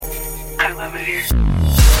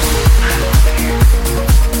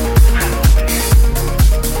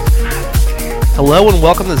Hello and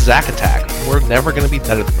welcome to Zack Attack. We're never going to be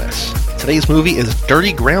better than this. Today's movie is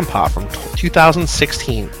Dirty Grandpa from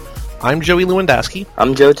 2016. I'm Joey Lewandowski.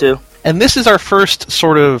 I'm Joe too. And this is our first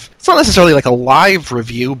sort of, it's not necessarily like a live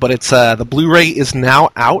review, but it's the Blu-ray is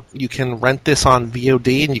now out. You can rent this on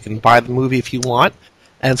VOD and you can buy the movie if you want.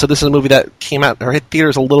 And so this is a movie that came out or hit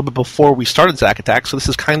theaters a little bit before we started Zack Attack, so this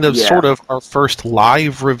is kind of sort of our first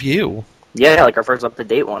live review. Yeah, like our first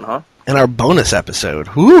up-to-date one, huh? And our bonus episode.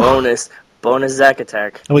 Whew. Bonus Zack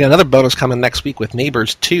Attack. And we got another bonus coming next week with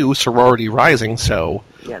Neighbors 2, Sorority Rising, so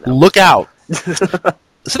look out.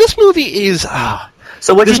 So this movie is...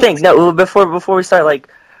 so what do you think? No, before we start,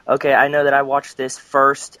 okay, I know that I watched this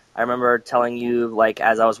first. I remember telling you,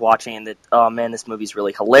 as I was watching, that, oh man, this movie's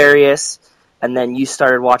really hilarious. And then you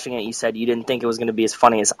started watching it, you said you didn't think it was going to be as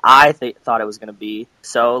funny as I thought it was going to be.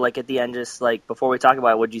 So, at the end, just, before we talk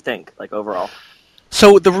about it, what did you think, overall?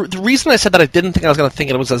 So the reason I said that I didn't think I was going to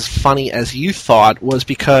think it was as funny as you thought was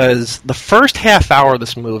because the first half hour of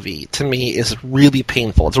this movie, to me, is really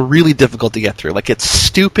painful. It's really difficult to get through. It's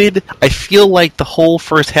stupid. I feel like the whole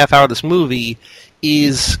first half hour of this movie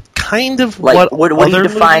is kind of what do you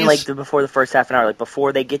define movies? Before the first half an hour,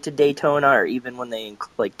 before they get to Daytona, or even when they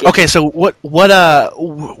get okay, so where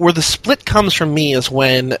the split comes from me is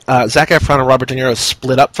when Zac Efron and Robert De Niro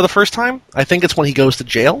split up for the first time. I think it's when he goes to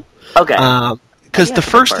jail. Okay. Because the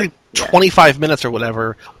first 25 minutes or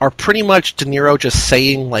whatever are pretty much De Niro just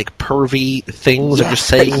saying pervy things or just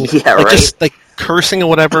saying just cursing or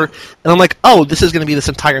whatever, and I'm like, oh, this is going to be this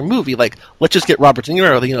entire movie. Let's just get Robert De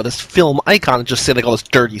Niro, this film icon, and just say all this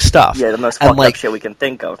dirty stuff. Yeah, the most fucked up shit we can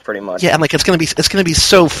think of, pretty much. Yeah, and it's gonna be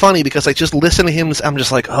so funny because just listen to him. I'm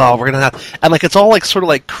just oh, we're gonna have, and it's all sort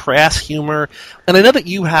of crass humor. And I know that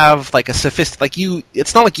you have a sophisticated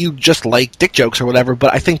it's not like you just like dick jokes or whatever,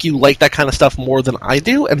 but I think you like that kind of stuff more than I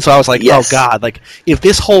do. And so I was like, yes. Oh god, if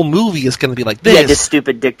this whole movie is gonna be like this, just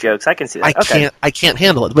stupid dick jokes, I can see that. I can't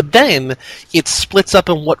handle it. But then it splits up,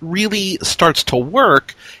 and what really starts to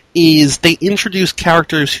work is they introduce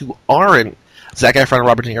characters who aren't Zac Efron and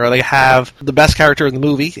Robert De Niro. They have the best character in the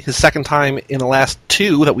movie, his second time in the last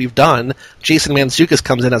two that we've done. Jason Mantzoukas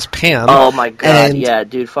comes in as Pam. Oh my god, yeah,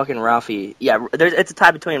 dude, fucking Rafi. Yeah, it's a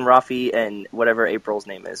tie between Rafi and whatever April's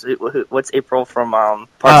name is. What's April from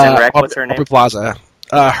Parks and Rec? What's her name? Aubrey Plaza.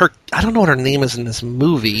 I don't know what her name is in this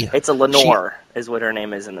movie. It's Lenore, is what her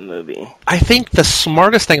name is in the movie. I think the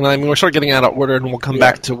smartest thing, we're sort of getting out of order and we'll come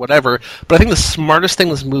back to whatever, but I think the smartest thing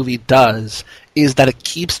this movie does is that it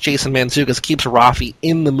keeps Jason Mantzoukas, keeps Rafi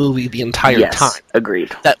in the movie the entire time. Yes,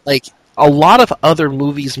 agreed. That, a lot of other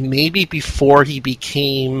movies, maybe before he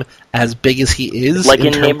became as big as he is,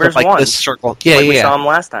 in Neighbors 1. This circle. Yeah, we saw him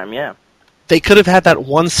last time, yeah. They could have had that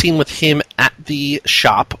one scene with him at the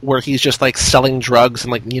shop where he's just selling drugs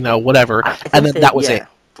and whatever, and then that was it.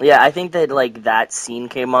 Yeah, I think that that scene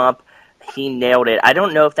came up. He nailed it. I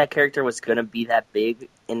don't know if that character was going to be that big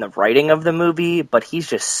in the writing of the movie, but he's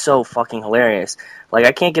just so fucking hilarious.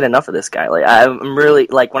 I can't get enough of this guy. I'm really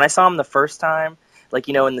when I saw him the first time,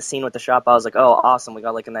 in the scene with the shop, I was like, oh, awesome, we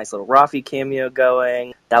got a nice little Rafi cameo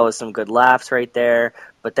going. That was some good laughs right there.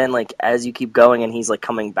 But then as you keep going and he's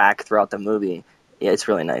coming back throughout the movie, yeah, it's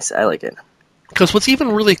really nice. I like it. Because what's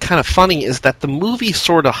even really kind of funny is that the movie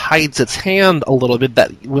sort of hides its hand a little bit,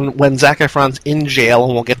 that when Zac Efron's in jail,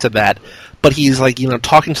 and we'll get to that, but he's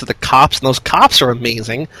talking to the cops, and those cops are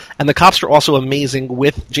amazing, and the cops are also amazing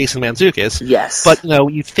with Jason Mantzoukas. Yes. But,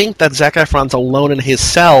 you think that Zac Efron's alone in his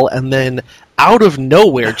cell, and then out of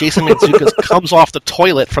nowhere, Jason Mantzoukas comes off the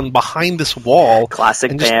toilet from behind this wall.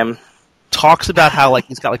 Classic Pam. Talks about how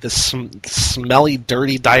he's got this smelly,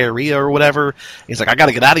 dirty diarrhea or whatever. He's like, I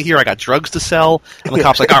gotta get out of here. I got drugs to sell. And the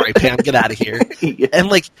cop's like, all right, Pam, get out of here. Yeah. And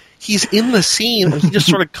he's in the scene, and he just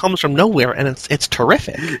sort of comes from nowhere, and it's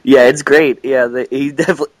terrific. Yeah, it's great. Yeah,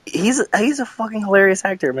 he's a fucking hilarious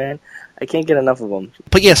actor, man. I can't get enough of him.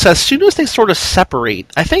 But yes, as soon as they sort of separate,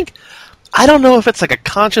 I don't know if it's a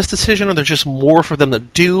conscious decision or there's just more for them to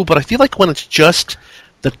do, but I feel when it's just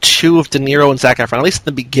the two of De Niro and Zac Efron, at least in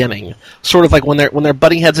the beginning, sort of when they're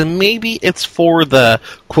butting heads, and maybe it's for the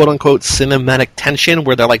quote-unquote cinematic tension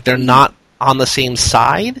where they're not on the same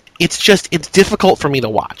side. It's difficult for me to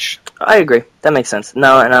watch. I agree. That makes sense.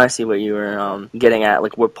 No, and I see what you were getting at,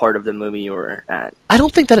 what part of the movie you were at. I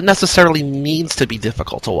don't think that it necessarily needs to be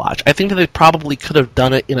difficult to watch. I think that they probably could have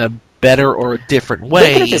done it in a better or a different way.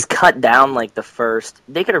 They could have just cut down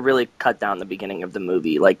they could have really cut down the beginning of the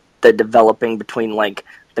movie, the developing between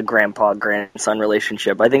the grandpa-grandson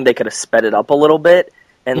relationship. I think they could have sped it up a little bit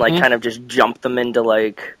and like kind of just jump them into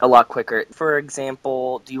like a lot quicker. For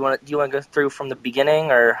example, do you want to go through from the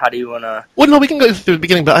beginning, or how do you want to? Well, no, we can go through the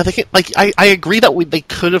beginning, but I think I agree that they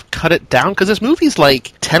could have cut it down because this movie's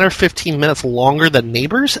like 10 or 15 minutes longer than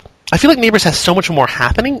Neighbors. I feel like Neighbors has so much more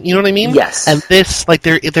happening, you know what I mean? Yes. And this, like,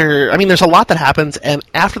 I mean, there's a lot that happens, and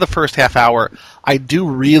after the first half hour, I do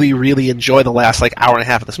really, really enjoy the last, like, hour and a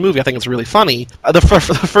half of this movie. I think it's really funny. The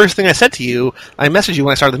first thing I said to you, I messaged you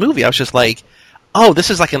when I started the movie, I was just like, oh, this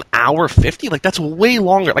is like an hour 50? Like, that's way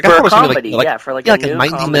longer. Like, for I thought a it was gonna comedy, be like, yeah, for like yeah, a like a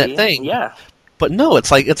new 90-minute thing. Yeah. But no, it's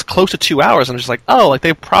like, it's close to 2 hours. I'm just like, oh, like,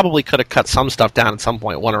 they probably could have cut some stuff down at some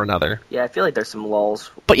point, one or another. Yeah, I feel like there's some lulls.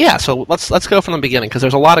 But yeah, so let's go from the beginning, because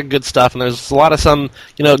there's a lot of good stuff, and there's a lot of some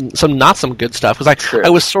not some good stuff. Because I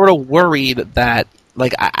was sort of worried that,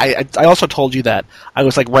 like, I also told you that I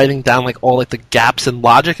was, like, writing down, like, all, like, the gaps in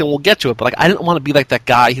logic, and we'll get to it, but, like, I didn't want to be, like, that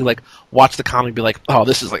guy who, like, watched the comedy and be like, oh,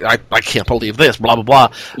 this is, like, I can't believe this, blah, blah, blah.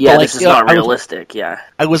 Yeah, but, like, this is not realistic, yeah.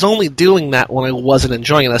 I was only doing that when I wasn't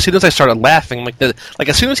enjoying it. As soon as I started laughing,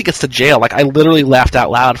 as soon as he gets to jail, like, I literally laughed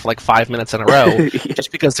out loud for, like, 5 minutes in a row,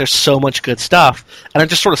 just because there's so much good stuff, and I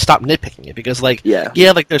just sort of stopped nitpicking it, because, like,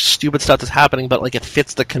 like, there's stupid stuff that's happening, but, like, it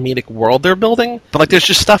fits the comedic world they're building, but, like, there's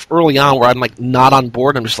just stuff early on where I'm, like, not on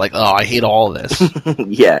board, I'm just like, oh, I hate all of this.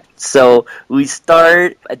 Yeah, so we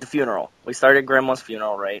start at the funeral. We start at Grandma's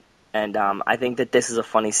funeral, right? And I think that this is a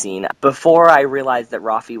funny scene. Before I realized that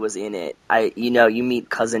Rafi was in it, you meet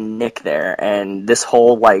cousin Nick there, and this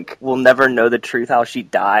whole, like, we'll never know the truth how she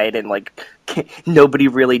died, and, like, nobody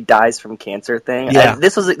really dies from cancer thing. Yeah.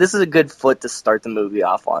 This is a good foot to start the movie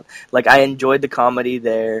off on. Like, I enjoyed the comedy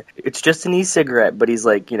there. It's just an e-cigarette, but he's,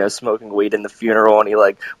 like, smoking weed in the funeral, and he,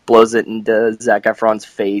 like, blows it into Zac Efron's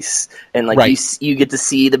face, and, like, right. you get to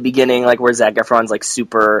see the beginning, like, where Zac Efron's, like,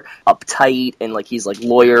 super uptight, and, like, he's, like,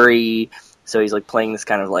 lawyery, so he's, like, playing this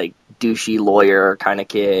kind of, like, douchey lawyer kind of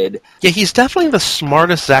kid. Yeah, he's definitely the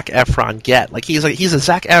smartest Zac Efron get. Like, he's a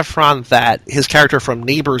Zac Efron that his character from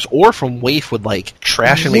Neighbors or from Waif would, like,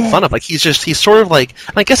 trash and make fun of. Like, he's sort of like,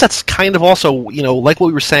 and I guess that's kind of also, like what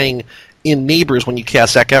we were saying in Neighbors, when you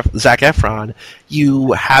cast Zac Efron,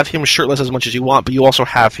 you have him shirtless as much as you want, but you also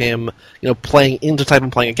have him, playing into type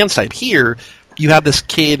and playing against type. Here, you have this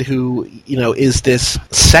kid who, is this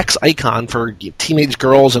sex icon for teenage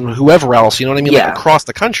girls and whoever else, you know what I mean? Yeah. Like, across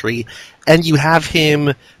the country. And you have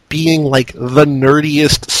him being, like, the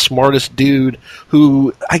nerdiest, smartest dude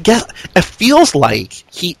who, I guess, it feels like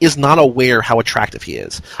he is not aware how attractive he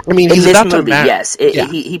is. I mean, he's in about this movie, to yes.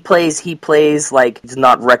 He plays like he's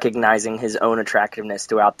not recognizing his own attractiveness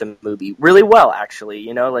throughout the movie really well,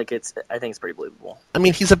 actually. I think it's pretty believable. I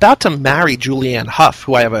mean, he's about to marry Julianne Hough,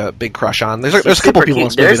 who I have a big crush on. There's a couple people in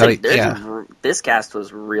this movie this cast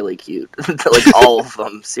was really cute. Like, all of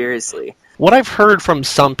them, seriously. What I've heard from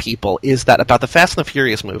some people is that about the Fast and the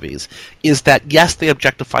Furious movies is that, yes, they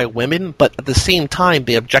objectify women, but at the same time,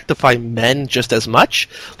 they objectify men just as much.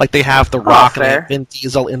 Like, they have The Rock and they have Vin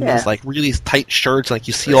Diesel in these, like, really tight shirts, and, like,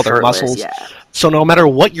 you see all their muscles. Yeah. So no matter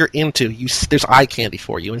what you're into, there's eye candy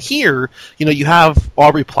for you. And here, you have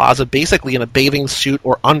Aubrey Plaza basically in a bathing suit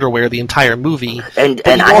or underwear the entire movie. And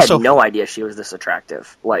I had no idea she was this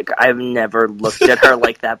attractive. Like, I've never looked at her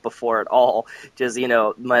like that before at all. Just,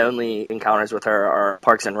 my only encounters with her are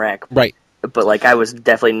Parks and Rec. Right. But, like, I was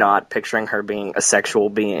definitely not picturing her being a sexual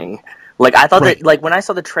being. Like, I thought that, like, when I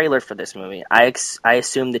saw the trailer for this movie, I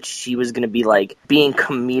assumed that she was going to be, like, being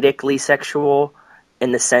comedically sexual,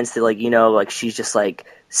 in the sense that, like, like, she's just, like,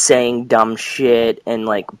 saying dumb shit and,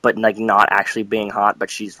 like, but, like, not actually being hot, but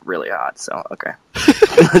she's really hot, so, okay.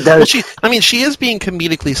 Well, she is being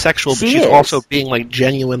comedically sexual, but she's also being, like,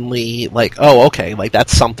 genuinely, like, oh, okay, like,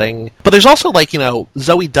 that's something. But there's also, like,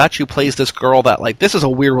 Zoe Dutch, who plays this girl that, like, this is a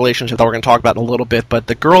weird relationship that we're going to talk about in a little bit, but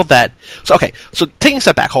the girl that... So taking a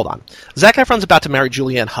step back, hold on. Zac Efron's about to marry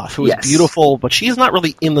Julianne Hough, who is beautiful, but she's not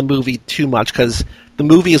really in the movie too much, because the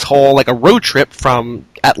movie is like a road trip from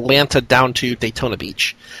Atlanta down to Daytona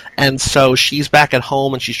Beach. And so she's back at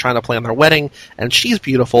home and she's trying to plan their wedding, and she's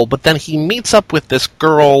beautiful, but then he meets up with this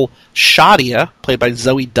girl, Shadia, played by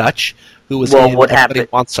Zoe Dutch, who was in what Everybody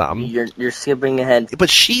happened? Wants Some. You're skipping ahead. But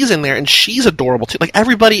she's in there and she's adorable too. Like,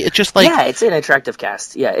 everybody, it's just like... Yeah, it's an attractive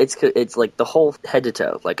cast. Yeah, it's like the whole head to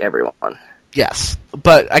toe, like, everyone. Yes,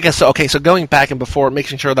 but I guess so. Okay, so going back and before,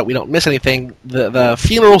 making sure that we don't miss anything, the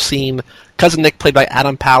funeral scene Cousin Nick, played by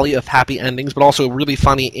Adam Pally of Happy Endings, but also really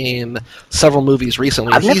funny in several movies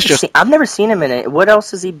recently. I've never seen him in it. What else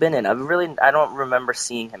has he been in? I don't remember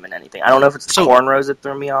seeing him in anything. I don't know if it's the cornrows that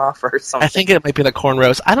threw me off or something. I think it might be the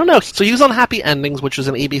cornrows. I don't know. So he was on Happy Endings, which was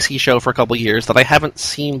an ABC show for a couple of years that I haven't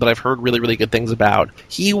seen, but I've heard really, really good things about.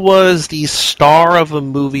 He was the star of a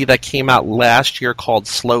movie that came out last year called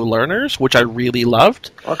Slow Learners, which I really loved.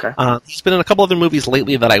 Okay. He's been in a couple other movies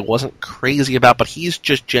lately that I wasn't crazy about, but he's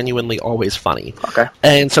just genuinely always funny. Okay.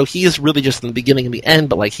 And so he is really just in the beginning and the end,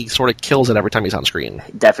 but like he sort of kills it every time he's on screen.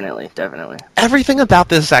 Definitely. Everything about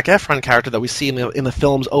this Zac Efron character that we see in the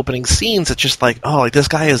film's opening scenes, it's just like, oh, like this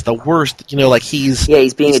guy is the worst. You know, like he's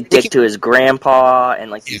being a dick to his grandpa, and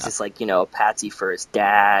like he's just like, you know, a patsy for his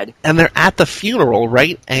dad. And they're at the funeral,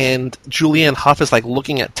 right? And Julianne Hough is like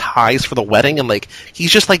looking at ties for the wedding, and like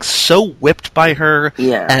he's just like so whipped by her,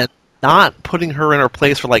 and not putting her in her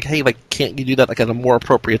place for like, hey, like, can't you do that like at a more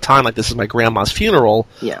appropriate time? Like, this is my grandma's funeral.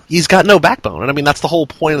 Yeah. He's got no backbone. And I mean, that's the whole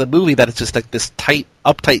point of the movie, that it's just like this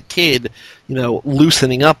uptight kid, you know,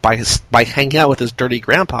 loosening up by hanging out with his dirty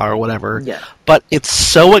grandpa or whatever. Yeah. But it's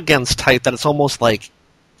so against type that it's almost like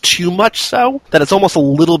too much so that it's almost a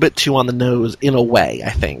little bit too on the nose in a way, I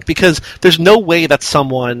think. Because there's no way that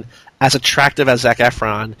someone as attractive as Zac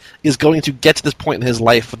Efron is going to get to this point in his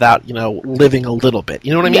life without, you know, living a little bit.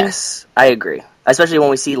 You know what I mean? Yes, I agree. Especially when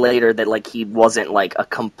we see later that, like, he wasn't, like, a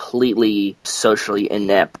completely socially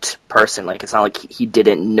inept person. Like, it's not like he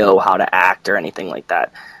didn't know how to act or anything like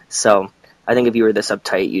that. So, I think if you were this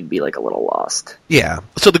uptight, you'd be, like, a little lost. Yeah.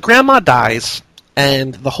 So the grandma dies,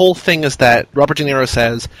 and the whole thing is that Robert De Niro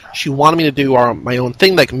says she wanted me to do my own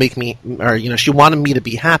thing, like she wanted me to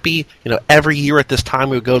be happy. You know, every year at this time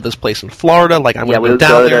we would go to this place in Florida. Like I'm going to go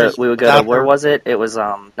down there. We would go to where was it? It was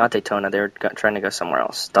not Daytona. They were trying to go somewhere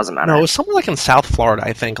else. Doesn't matter. No, it was somewhere like in South Florida,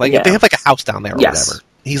 I think. Like they have like a house down there or whatever.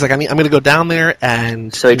 He's like, I'm going to go down there,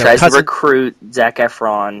 and so he tries to recruit Zac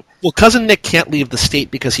Efron. Well, Cousin Nick can't leave the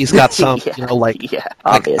state because he's got some,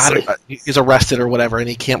 obviously he's arrested or whatever, and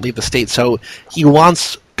he can't leave the state. So he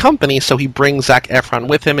wants company, so he brings Zac Efron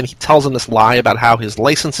with him, and he tells him this lie about how his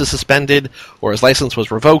license is suspended or his license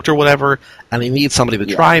was revoked or whatever, and he needs somebody to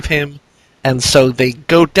drive him. And so they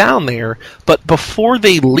go down there, but before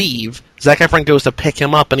they leave, Zac Efron goes to pick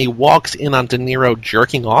him up, and he walks in on De Niro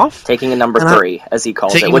jerking off. Taking a number 3, as he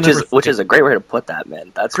calls it, which is a great way to put that,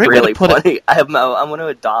 man. That's really funny. I'm going to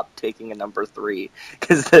adopt taking a number 3,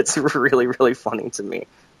 because that's really, really funny to me.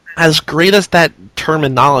 As great as that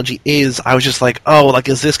terminology is, I was just like, oh, like,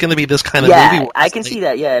 is this going to be this kind of movie? Yeah, I can see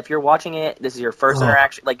that, yeah. If you're watching it, this is your first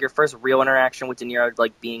interaction, like, your first real interaction with De Niro,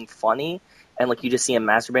 like, being funny, and, like, you just see him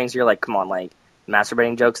masturbating, so you're like, come on, like,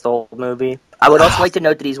 masturbating jokes the whole movie. I would also like to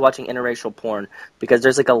note that he's watching interracial porn, because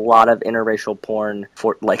there's like a lot of interracial porn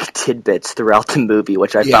for like tidbits throughout the movie,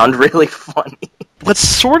 which I found really funny. What's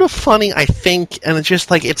sort of funny, I think, and it's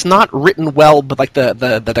just like it's not written well, but like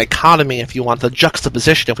the dichotomy, if you want, the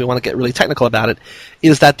juxtaposition, if we want to get really technical about it,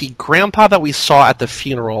 is that the grandpa that we saw at the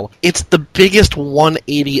funeral, it's the biggest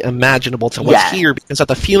 180 imaginable to what's here, because at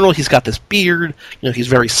the funeral he's got this beard, you know, he's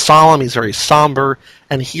very solemn, he's very somber,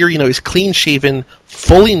 and here, you know, he's clean shaven,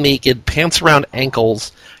 fully naked, pants around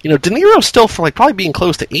ankles. You know, De Niro's still, for like probably being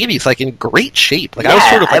close to 80, it's like in great shape. Like I was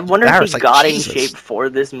sort of like, I wonder if he got in Jesus. shape for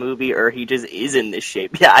this movie, or he just is in this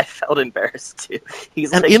shape. Yeah, I felt embarrassed too.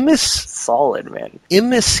 He's and like in this solid, man. In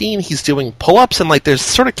this scene, he's doing pull-ups, and like there's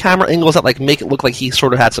sort of camera angles that like make it look like he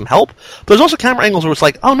sort of had some help. But there's also camera angles where it's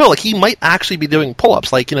like, oh no, like he might actually be doing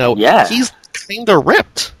pull-ups. Like, you know, he's kind of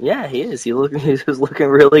ripped. Yeah, he is. He was looking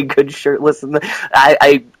really good shirtless.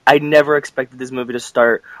 I never expected this movie to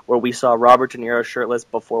start where we saw Robert De Niro shirtless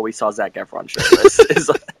before we saw Zac Efron shirtless.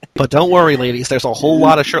 But don't worry, ladies. There's a whole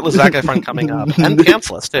lot of shirtless Zac Efron coming up. And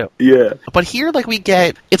pantsless, too. Yeah. But here, like, we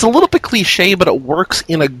get... It's a little bit cliche, but it works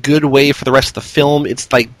in a good way for the rest of the film.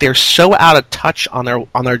 It's like they're so out of touch on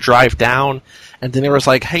their drive down. And De Niro's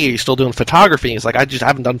like, hey, are you still doing photography? And he's like, I just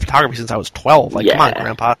haven't done photography since I was 12. Like, come on,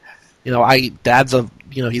 Grandpa. You know,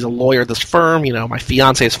 he's a lawyer at this firm, you know, my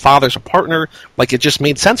fiance's father's a partner, like, it just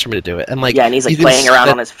made sense for me to do it. And like, and he's like playing around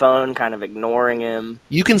on his phone, kind of ignoring him.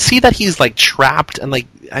 You can see that he's like trapped, and like,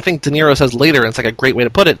 I think De Niro says later, and it's like a great way to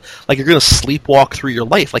put it, like, you're gonna sleepwalk through your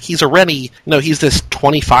life. Like, he's already, you know, he's this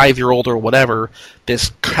 25-year-old or whatever, this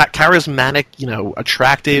charismatic, you know,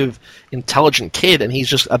 attractive, intelligent kid, and he's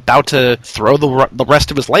just about to throw the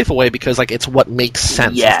rest of his life away because, like, it's what makes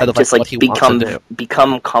sense instead of like what he wants to do.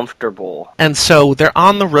 Become comfortable. And so they're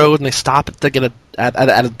on the road, and they stop to get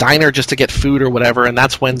at a diner just to get food or whatever, and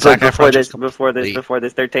that's when Zac Efron... Before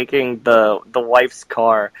this, they're taking the wife's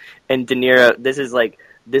car, and De Niro, this is like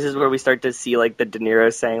this is where we start to see like the De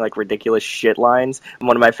Niro saying like ridiculous shit lines.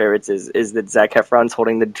 One of my favorites is that Zac Efron's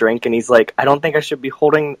holding the drink and he's like, I don't think I should be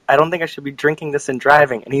drinking this and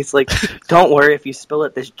driving. And he's like, don't worry, if you spill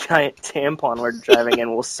it, this giant tampon we're driving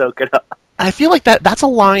in will soak it up. I feel like that's a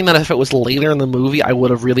line that if it was later in the movie, I would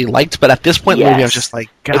have really liked. But at this point in the movie, I was just like,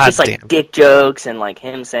 God damn. It's just like dick jokes and like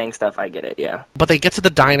him saying stuff. I get it, yeah. But they get to the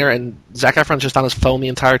diner, and Zac Efron's just on his phone the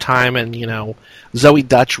entire time, and, you know, Zoe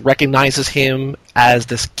Dutch recognizes him as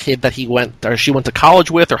this kid that she went to college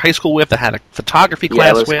with or high school with that had a photography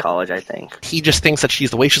class with. Yeah, it was college, I think. He just thinks that she's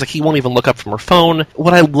the waitress. Like, he won't even look up from her phone.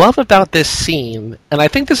 What I love about this scene, and I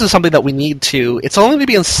think this is something that we need to, it's only going to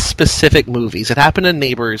be in specific movies. It happened in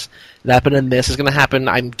Neighbors. It happened in this. It's going to happen,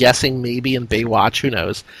 I'm guessing, maybe in Baywatch. Who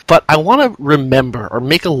knows? But I want to remember or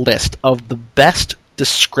make a list of the best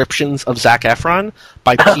descriptions of Zac Efron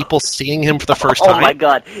by people seeing him for the first time. Oh my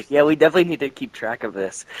god. Yeah, we definitely need to keep track of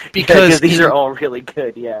this. Because these are all really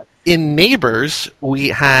good, yeah. In Neighbors, we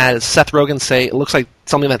had Seth Rogen say, it looks like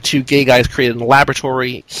something that two gay guys created in the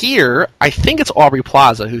laboratory. Here, I think it's Aubrey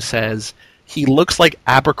Plaza who says, he looks like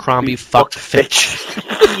Abercrombie fucked Fitch.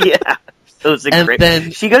 Yeah. Those are great. Then,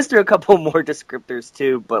 she goes through a couple more descriptors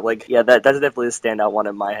too, but like, yeah, that's definitely a standout one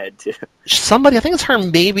in my head too. Somebody, I think it's her,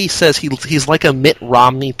 maybe says he's like a Mitt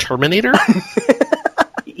Romney Terminator.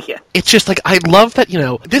 Yeah. It's just like, I love that, you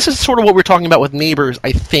know, this is sort of what we're talking about with Neighbors,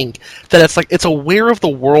 I think, that it's like, it's aware of the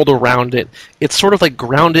world around it. It's sort of like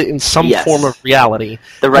grounded in some form of reality.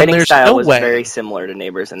 The writing style was very similar to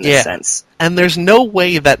Neighbors in this sense. And there's no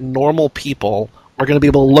way that normal people are going to be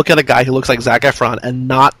able to look at a guy who looks like Zac Efron and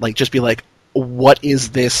not like just be like, what is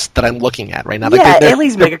this that I'm looking at right now? Yeah, like at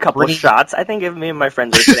least make a couple of shots. I think if me and my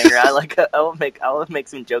friends are sitting around, I'll make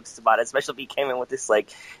some jokes about it, especially if he came in with this, like,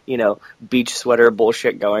 you know, beach sweater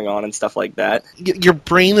bullshit going on and stuff like that. Your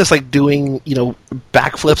brain is like doing, you know,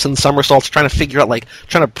 backflips and somersaults, trying to figure out, like,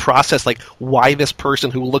 trying to process, like, why this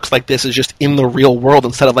person who looks like this is just in the real world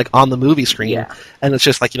instead of like on the movie screen. Yeah. And it's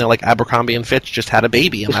just like, you know, like Abercrombie and Fitch just had a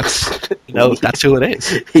baby, and that's, you know, that's who it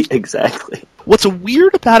is. Exactly. What's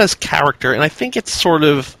weird about his character, and I think it's sort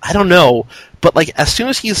of, I don't know, but like as soon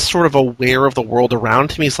as he's sort of aware of the world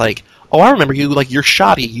around him, he's like, oh, I remember you, like, you're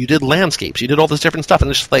shoddy, you did landscapes, you did all this different stuff,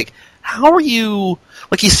 and it's just like, how are you,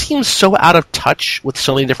 like, he seems so out of touch with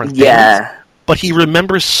so many different things. Yeah. But he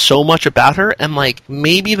remembers so much about her, and like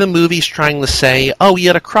maybe the movie's trying to say, "Oh, he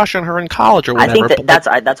had a crush on her in college or whatever." I think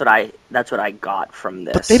that's what I got from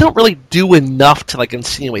this. But they don't really do enough to like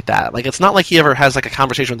insinuate that. Like, it's not like he ever has like a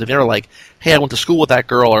conversation with De Niro, like, "Hey, I went to school with that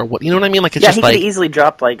girl," or what. You know what I mean? Like, it's just he like could easily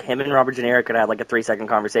dropped like him and Robert De Niro could have like a 3-second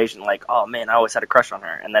conversation, like, "Oh man, I always had a crush on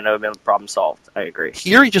her," and then it would have been problem solved. I agree.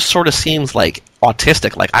 Here, he just sort of seems like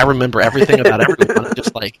autistic. Like, I remember everything about everyone. I'm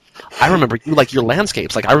just like, I remember you, like, your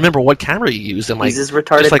landscapes. Like, I remember what camera you used, and like, he's his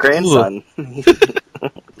retarded like, grandson.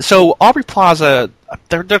 So Aubrey Plaza,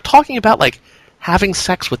 they're talking about like having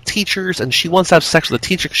sex with teachers, and she wants to have sex with a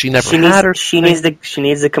teacher because she never had her. She needs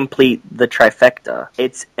to complete the trifecta.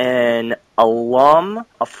 It's an alum,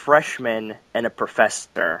 a freshman, and a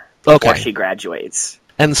professor before she graduates.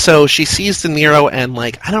 And so she sees De Niro, and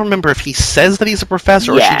like, I don't remember if he says that he's a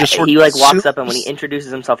professor, or she just sort of like walks up, and when he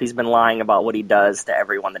introduces himself, he's been lying about what he does to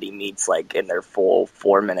everyone that he meets, like in their full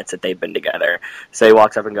 4 minutes that they've been together. So he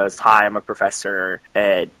walks up and goes, "Hi, I'm a professor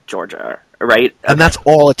at Georgia," right? And that's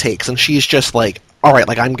all it takes. And she's just like, all right,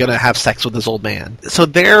 like, I'm gonna have sex with this old man. So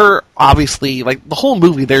they're obviously, like, the whole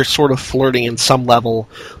movie, they're sort of flirting in some level.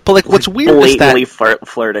 But like, what's weird is that blatantly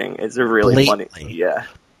flirting. It's a really funny, yeah.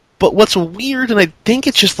 But what's weird, and I think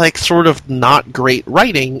it's just like sort of not great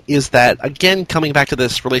writing, is that, again, coming back to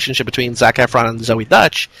this relationship between Zac Efron and Zoe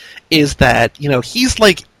Dutch, is that, you know, he's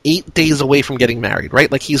like 8 days away from getting married,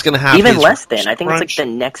 right? Like, he's going to have even less than. I think it's like the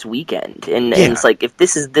next weekend, and it's like, if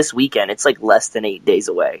this is this weekend, it's like less than 8 days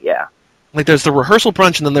away. Yeah. Like, there's the rehearsal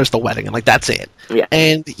brunch, and then there's the wedding, and, like, that's it. Yeah.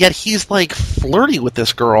 And yet he's, like, flirty with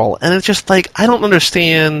this girl, and it's just, like, I don't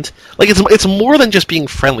understand. Like, it's more than just being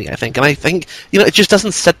friendly, I think. And I think, you know, it just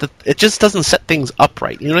doesn't set things up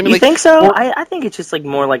right. You know what I mean? You like, think so? I think it's just, like,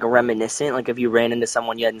 more like a reminiscent. Like, if you ran into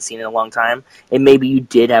someone you hadn't seen in a long time, and maybe you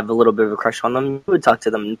did have a little bit of a crush on them, you would talk to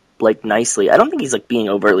them, like, nicely. I don't think he's, like, being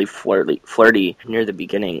overtly flirty near the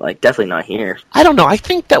beginning. Like, definitely not here. I don't know. I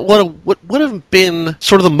think that what would have been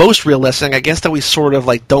sort of the most realistic, I guess, that we sort of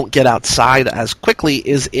like don't get outside as quickly,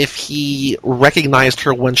 is if he recognized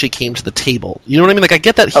her when she came to the table. You know what I mean? Like, I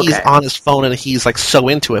get that he's on his phone and he's like so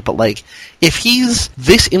into it, but like, if he's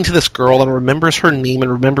this into this girl and remembers her name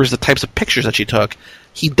and remembers the types of pictures that she took,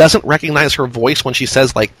 he doesn't recognize her voice when she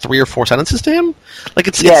says like 3 or 4 sentences to him. Like,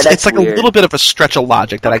 it's like weird. A little bit of a stretch of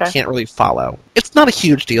logic that I can't really follow. It's not a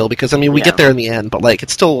huge deal because, I mean, we get there in the end, but, like,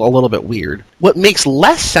 it's still a little bit weird. What makes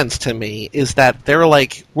less sense to me is that they're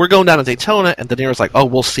like, we're going down to Daytona, and De Niro's like, oh,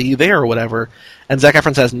 we'll see you there or whatever. And Zac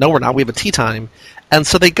Efron says, no, we're not, we have a tea time. And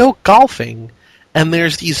so they go golfing, and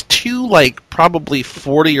there's these two, like, probably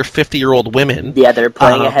 40 or 50-year-old women. Yeah, they're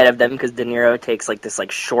playing ahead of them because De Niro takes, like, this,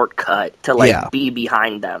 like, shortcut to, like, be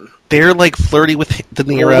behind them. They're, like, flirty with De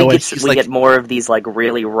Niro. We get more of these, like,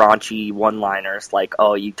 really raunchy one-liners, like,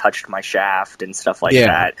 oh, you touched my shaft and stuff like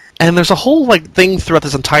that. And there's a whole, like, thing throughout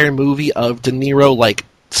this entire movie of De Niro, like,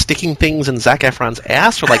 sticking things in Zac Efron's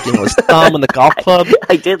ass, or, like, you know, his thumb in the golf club.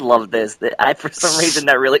 I did love this. For some reason,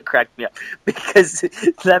 that really cracked me up, because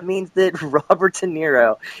that means that Robert De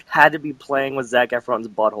Niro had to be playing with Zac Efron's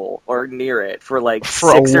butthole, or near it, for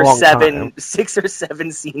six or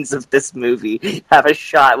seven scenes of this movie. Have a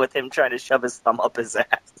shot with him trying to shove his thumb up his ass.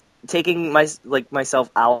 Taking myself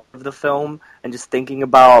out of the film and just thinking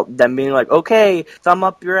about them being like, okay, thumb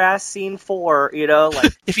up your ass, scene 4, you know?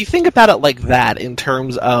 Like, if you think about it like that, in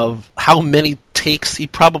terms of how many takes he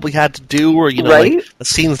probably had to do, or, you know, like, the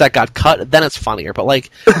scenes that got cut, then it's funnier. But,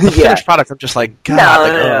 like, the finished product, I'm just like, God.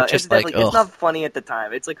 No. It's not funny at the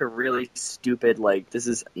time. It's, like, a really stupid, like, this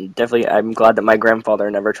is definitely, I'm glad that my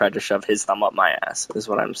grandfather never tried to shove his thumb up my ass, is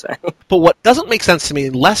what I'm saying. But what doesn't make sense to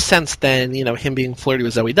me, less sense than, you know, him being flirty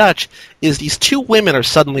with Zoe Dutch, is these two women are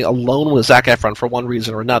suddenly alone with Zac Efron for one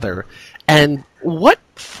reason or another. And what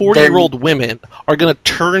 40-year-old women are going to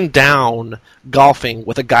turn down golfing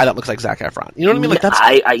with a guy that looks like Zac Efron? You know what I mean? Like,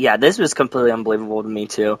 that's this was completely unbelievable to me,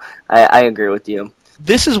 too. I agree with you.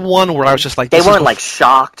 This is one where I was just like... They weren't, like,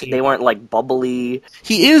 shocked. They weren't, like, bubbly.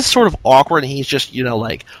 He is sort of awkward, and he's just, you know,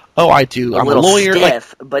 like, oh, I'm a lawyer.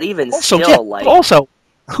 Stiff, like, but even also, still, like... Also,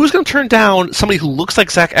 who's going to turn down somebody who looks like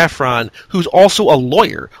Zac Efron, who's also a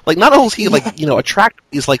lawyer? Like, not only is he, like, you know, attractive,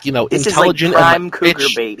 he's, like, you know, this intelligent is like prime and cougar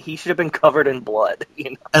bait. He should have been covered in blood,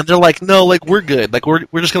 you know? And they're like, no, like, we're good. Like, we're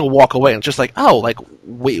just going to walk away. And it's just like, oh, like,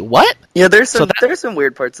 wait, what? Yeah, there's some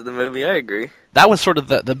weird parts of the movie, I agree. That was sort of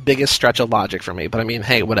the biggest stretch of logic for me. But, I mean,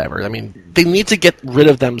 hey, whatever. I mean, they need to get rid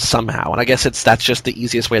of them somehow. And I guess that's just the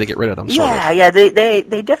easiest way to get rid of them, sort of. Yeah, they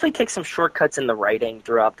definitely take some shortcuts in the writing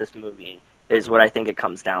throughout this movie, is what I think it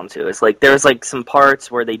comes down to. It's like there's like some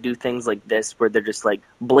parts where they do things like this where they're just like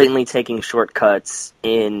blatantly taking shortcuts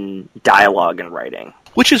in dialogue and writing.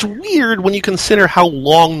 Which is weird when you consider how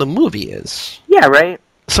long the movie is. Yeah, right?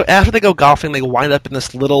 So after they go golfing, they wind up in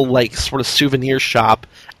this little, like, sort of souvenir shop,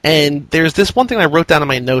 and there's this one thing I wrote down in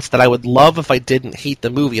my notes that I would love if I didn't hate the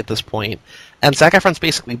movie at this point, and Zac Efron's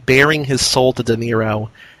basically bearing his soul to De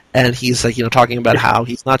Niro, and he's, like, you know, talking about how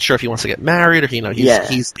he's not sure if he wants to get married, or, you know,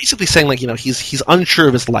 he's basically saying, like, you know, he's unsure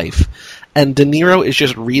of his life. And De Niro is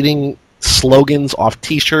just reading slogans off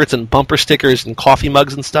T-shirts and bumper stickers and coffee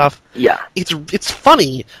mugs and stuff. Yeah. It's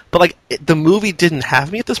funny, but, like, the movie didn't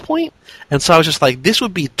have me at this point, and so I was just like, this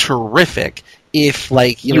would be terrific if,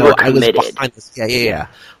 like, you know, I was behind this. Yeah.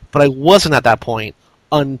 But I wasn't at that point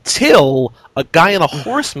until a guy in a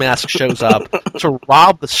horse mask shows up to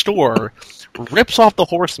rob the store, rips off the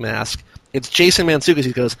horse mask. It's Jason Mantzoukas.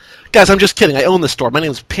 He goes, guys, I'm just kidding. I own the store. My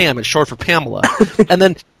name is Pam. It's short for Pamela. And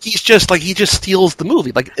then he's just like, he just steals the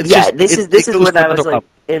movie. Like, this is what I was like.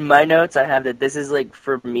 In my notes, I have that this is like,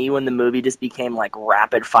 for me, when the movie just became like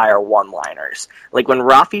rapid fire one-liners. Like when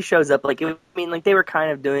Rafi shows up, like, I mean, like they were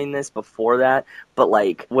kind of doing this before that, but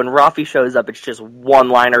like when Rafi shows up, it's just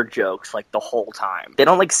one-liner jokes like the whole time. They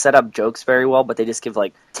don't like set up jokes very well, but they just give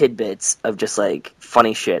like tidbits of just like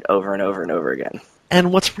funny shit over and over and over again.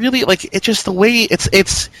 And what's really, like, it's just the way,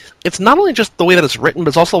 it's not only just the way that it's written, but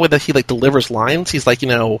it's also the way that he, like, delivers lines. He's like, you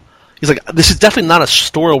know, he's like, this is definitely not a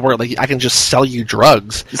store where, like, I can just sell you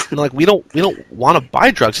drugs. And like, we don't want to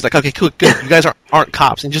buy drugs. He's like, okay, cool, good. You guys aren't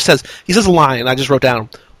cops. And he says a line, and I just wrote down,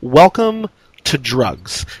 welcome to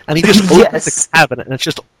drugs. And he just opens the cabinet, and it's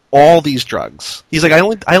just all these drugs. He's like, I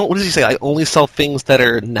only, what does he say? I only sell things that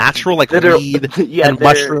are natural, like weed and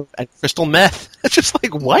mushroom and crystal meth. It's just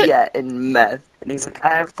like, what? Yeah, and meth. And he's like,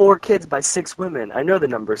 I have 4 kids by 6 women. I know the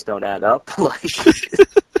numbers don't add up. Like,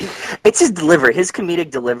 it's his delivery. His comedic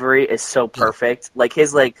delivery is so perfect. Like,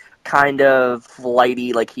 his, like, kind of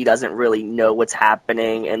flighty, like, he doesn't really know what's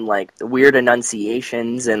happening, and, like, weird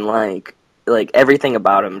enunciations, and, like everything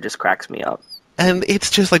about him just cracks me up. And it's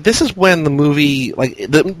just like, this is when the movie, like,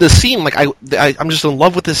 the scene, like, I'm just in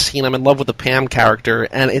love with this scene. I'm in love with the Pam character,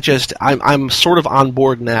 and it just, I'm sort of on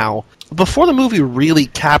board now. Before the movie really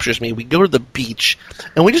captures me, we go to the beach,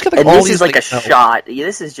 and we just get, like, all these... this is like a shot.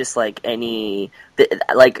 This is just like any...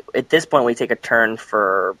 Like, at this point, we take a turn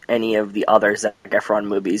for any of the other Zac Efron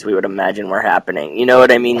movies we would imagine were happening. You know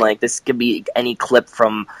what I mean? Like, this could be any clip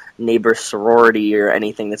from Neighbor Sorority or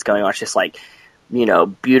anything that's going on. It's just like...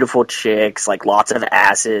 beautiful chicks, like lots of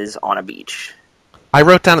asses on a beach. I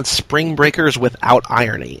wrote down it's Spring Breakers without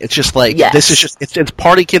irony. It's just like, Yes. this is just, it's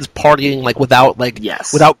party kids partying, like, without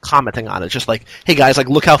commenting on it. It's just like, hey guys, like,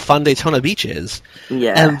 look how fun Daytona Beach is.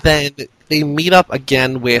 Yeah. And then they meet up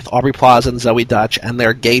again with Aubrey Plaza and Zoe Dutch and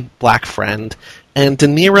their gay black friend. And De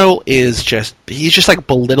Niro he's just like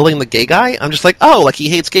belittling the gay guy. I'm just like, oh, like he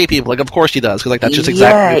hates gay people. Like, of course he does, because like that's just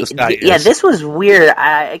exactly who this guy is. Yeah, this was weird.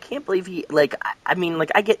 I can't believe he, like, I mean,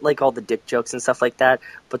 like, I get like all the dick jokes and stuff like that,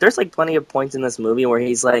 but there's like plenty of points in this movie where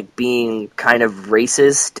he's like being kind of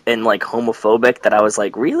racist and like homophobic that I was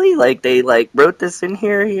like, really? Like, they like wrote this in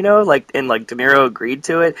here, like, and like De Niro agreed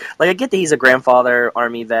to it. Like, I get that he's a grandfather,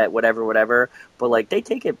 army vet, whatever, but like they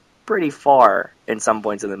take it pretty far in some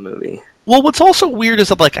points in the movie. Well, what's also weird is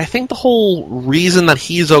that, like, I think the whole reason that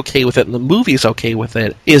he's okay with it and the movie's okay with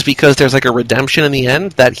it is because there's, like, a redemption in the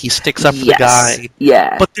end that he sticks up for the guy.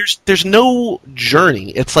 Yeah. But there's no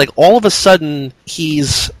journey. It's like, all of a sudden,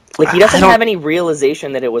 he's... Like, he doesn't have any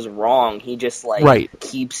realization that it was wrong. He just, like,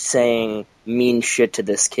 keeps saying mean shit to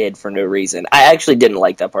this kid for no reason. I actually didn't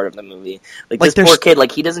like that part of the movie. Like this poor kid,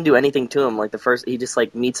 like, he doesn't do anything to him. Like, he just,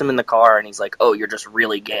 like, meets him in the car, and he's like, oh, you're just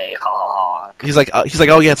really gay. Ha ha ha. He's like,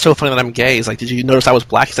 oh, yeah, it's so funny that I'm gay. He's like, did you notice I was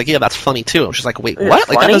black? He's like, yeah, that's funny, too. I'm just like, wait, what?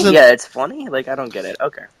 Like, that doesn't... Yeah, it's funny? Like, I don't get it.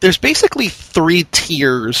 Okay. There's basically 3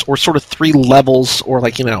 tiers, or sort of 3 levels, or,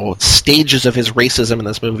 like, stages of his racism in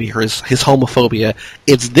this movie, or his homophobia.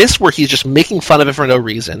 It's this where he's just making fun of it for no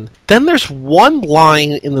reason. Then there's one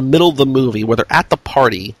line in the middle of the movie where they're at the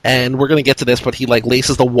party, and we're going to get to this, but he, like,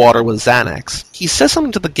 laces the water with Xanax. He says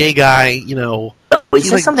something to the gay guy, he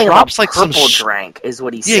says like, something about like purple drank, is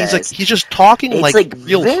what he says. He's just talking it's like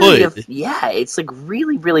real hood. Yeah, it's like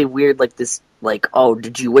really, really weird, like this, like, oh,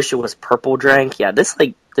 did you wish it was purple drank? Yeah, this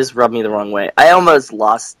rubbed me the wrong way. I almost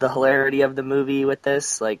lost the hilarity of the movie with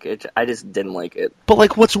this. Like, I just didn't like it. But,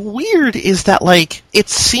 like, what's weird is that, like, it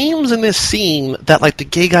seems in this scene that, like, the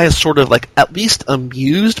gay guy is sort of, like, at least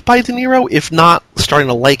amused by De Niro, if not starting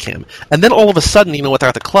to like him. And then all of a sudden, what they're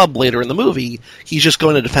at the club later in the movie, he's just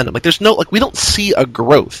going to defend him. Like, there's no, like, we don't see a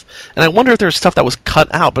growth. And I wonder if there's stuff that was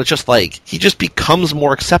cut out, but it's just, like, he just becomes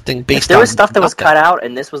more accepting based on... If there was stuff that was cut out,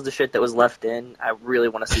 and this was the shit that was left in, I really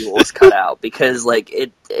want to see what was cut out, because, like,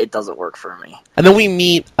 it doesn't work for me. And then we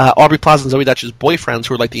meet Aubrey Plaza and Zoe Dutch's boyfriends,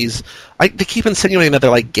 who are like these... they keep insinuating that they're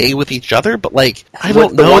like gay with each other, but like I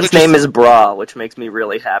don't know. The one's name is Bra, which makes me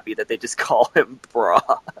really happy that they just call him Bra.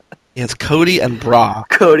 Yeah, it's Cody and Bra.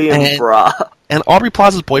 Cody and Bra. And Aubrey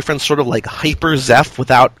Plaza's boyfriend's sort of like hyper Zeph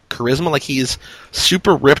without charisma. Like he's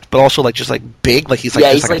super ripped, but also like just like big. Like he's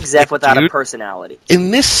like he's like Zeph without a personality.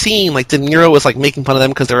 In this scene, like De Niro is like making fun of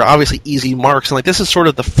them because they're obviously easy marks, and like this is sort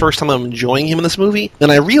of the first time I'm enjoying him in this movie. And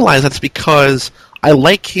I realize that's because I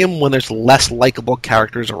like him when there's less likable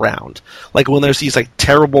characters around. Like when there's these like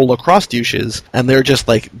terrible lacrosse douches, and they're just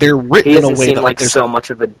like they're written in a way that like there's so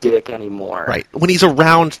much of a dick anymore. Right. When he's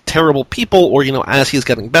around terrible people, or as he's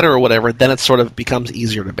getting better or whatever, then it sort of becomes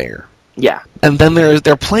easier to bear. Yeah. And then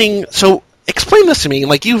they're playing. So explain this to me.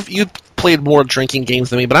 Like you've played more drinking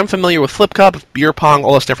games than me, but I'm familiar with Flip Cup, beer pong,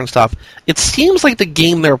 all this different stuff. It seems like the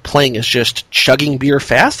game they're playing is just chugging beer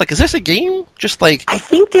fast. Like, is this a game? Just like... I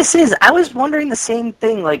think this is. I was wondering the same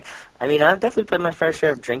thing. Like, I mean, I've definitely played my fair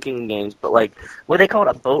share of drinking games, but like, what do they call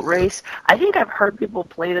it, a boat race? I think I've heard people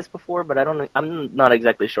play this before, but I'm not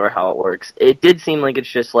exactly sure how it works. It did seem like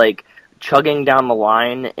it's just like chugging down the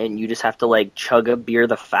line, and you just have to like chug a beer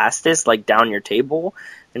the fastest, like down your table.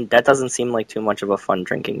 And that doesn't seem like too much of a fun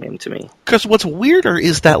drinking game to me. Because what's weirder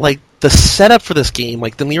is that, like, the setup for this game,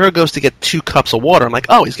 like, De Niro goes to get 2 cups of water. I'm like,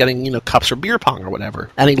 oh, he's getting, cups for beer pong or whatever.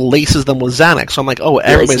 And he laces them with Xanax. So I'm like, oh,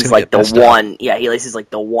 everybody's going to get pissed off. Yeah, he laces, like,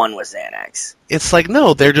 the one with Xanax. It's like,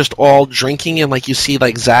 no, they're just all drinking, and, like, you see,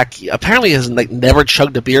 like, Zach apparently has, like, never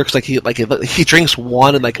chugged a beer, because, he drinks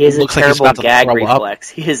one, and, like, it looks like he's about to throw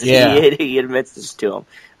reflex. Up. He admits this to him.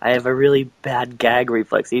 I have a really bad gag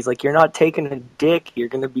reflex. He's like, you're not taking a dick, you're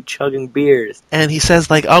going to be chugging beers. And he says,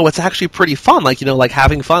 like, oh, it's actually pretty fun. Like, like,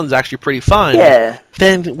 having fun is actually pretty fun. Yeah.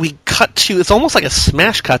 Then we cut to, it's almost like a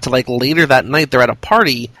smash cut to, like, later that night, they're at a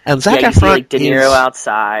party, and Zac Efron see, like, De Niro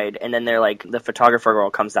outside, and then they're like, the photographer girl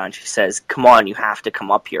comes down, she says, come on, you have to come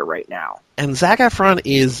up here right now. And Zac Efron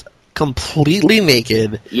is completely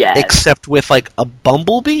naked, yes. Except with like a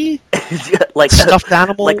bumblebee, like stuffed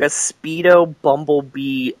animal, like a Speedo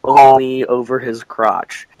bumblebee only over his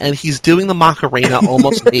crotch, and he's doing the Macarena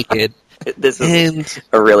almost naked. This is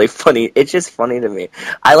a really funny. It's just funny to me.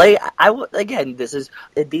 Again, this is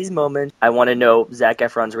at these moments. I want to know Zac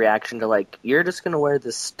Efron's reaction to like, you're just gonna wear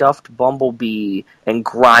this stuffed bumblebee and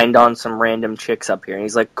grind on some random chicks up here, and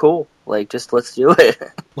he's like, cool. Like, just let's do it.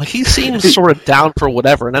 Like, he seems sort of down for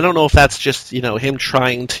whatever, and I don't know if that's just, him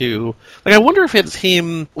trying to... Like, I wonder if it's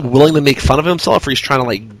him willing to make fun of himself, or he's trying to,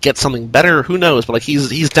 like, get something better, who knows, but, like,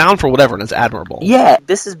 he's down for whatever, and it's admirable. Yeah,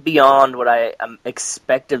 this is beyond what I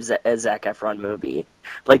expect of a Zac Efron movie.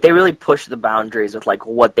 Like, they really push the boundaries with, like,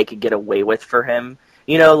 what they could get away with for him.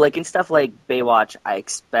 Like, in stuff like Baywatch, I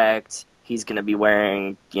expect he's going to be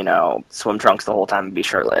wearing, swim trunks the whole time and be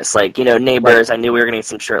shirtless. Like, Neighbors, right. I knew we were going to get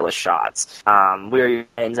some shirtless shots. We Are Your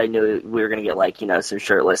Friends, I knew we were going to get, like, some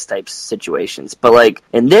shirtless type situations. But, like,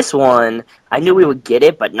 in this one, I knew we would get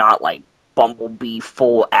it, but not, like, Bumblebee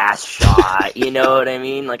full ass shot, you know what I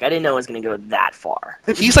mean? Like, I didn't know it was going to go that far.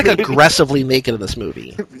 He's, like, aggressively naked in this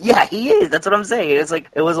movie. Yeah, he is. That's what I'm saying. It's like,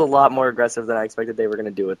 it was a lot more aggressive than I expected they were going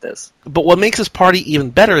to do with this. But what makes this party even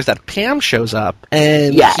better is that Pam shows up,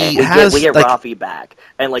 and we get like, Rafi back.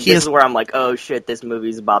 And, like, this is where I'm like, oh, shit, this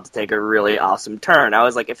movie's about to take a really awesome turn. I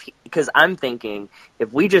was like, because I'm thinking,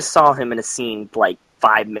 if we just saw him in a scene, like,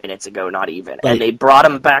 5 minutes ago, not even. Right. And they brought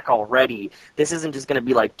him back already. This isn't just going to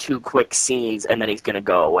be like 2 quick scenes and then he's going to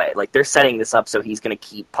go away. Like, they're setting this up so he's going to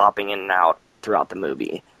keep popping in and out throughout the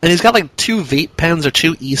movie. And he's got like 2 vape pens or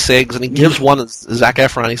 2 e-cigs, and he gives one to Zac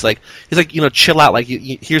Efron. He's like, chill out. Like,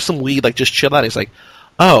 here's some weed. Like, just chill out. He's like,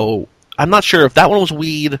 oh, I'm not sure if that one was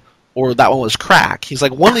weed or that one was crack. He's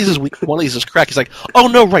like, one of these is weed, one of these is crack. He's like, oh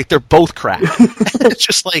no, right, they're both crack. It's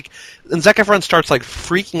just like, and Zac Efron starts like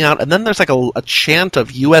freaking out, and then there's like a chant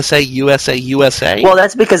of USA, USA, USA. Well,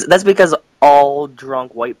 that's because all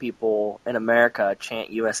drunk white people in America chant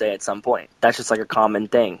USA at some point. That's just like a common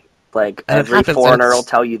thing. Like, every foreigner will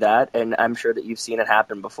tell you that, and I'm sure that you've seen it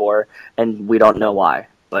happen before, and we don't know why.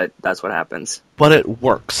 But that's what happens. But it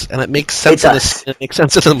works, and it makes sense. It makes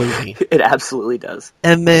sense in the movie. It absolutely does.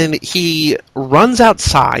 And then he runs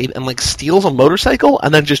outside and like steals a motorcycle,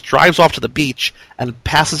 and then just drives off to the beach and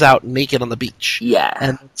passes out naked on the beach. Yeah.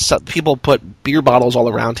 And so people put beer bottles all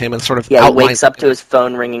around him and sort of he wakes up to his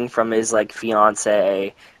phone ringing from his like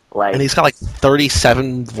fiance. Like, and he's got like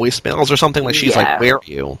 37 voicemails or something. Like, she's like, "Where are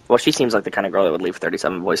you?" Well, she seems like the kind of girl that would leave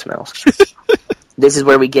 37 voicemails. This is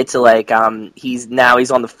where we get to, like, he's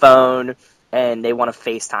on the phone, and they want to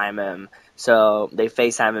FaceTime him. So they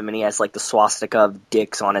FaceTime him, and he has, like, the swastika of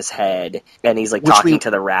dicks on his head, and he's, like, talking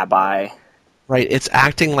to the rabbi. Right, it's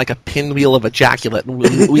acting like a pinwheel of ejaculate. And we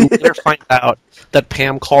later find out that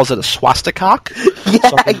Pam calls it a swastikok.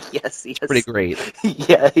 Yeah, yes. Pretty great.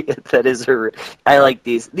 Yeah, that is I like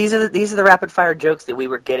these. These are the rapid fire jokes that we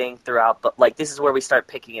were getting throughout. But like, this is where we start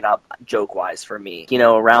picking it up joke wise for me.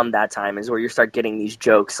 Around that time is where you start getting these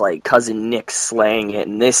jokes, like cousin Nick slaying it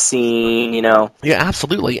in this scene. Yeah,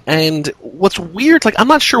 absolutely. And what's weird, like, I'm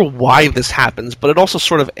not sure why this happens, but it also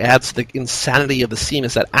sort of adds to the insanity of the scene.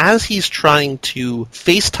 Is that as he's trying to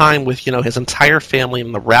FaceTime with, his entire family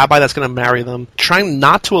and the rabbi that's going to marry them, trying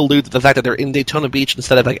not to allude to the fact that they're in Daytona Beach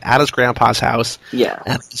instead of, like, at his grandpa's house. Yeah.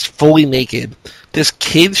 And he's fully naked. This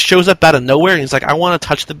kid shows up out of nowhere, and he's like, I want to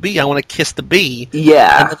touch the bee. I want to kiss the bee.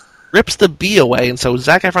 Yeah. And then rips the bee away, and so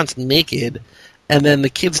Zac Efron's naked, and then the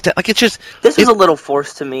kid's dead. Like, it's just... This was a little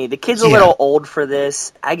forced to me. The kid's a little old for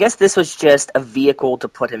this. I guess this was just a vehicle to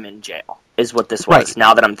put him in jail, is what this was, right,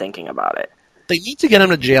 now that I'm thinking about it. They need to get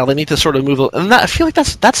him to jail. They need to sort of move... And I feel like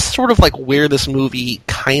that's sort of like where this movie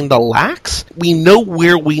kind of lacks. We know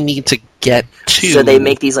where we need to get to. So they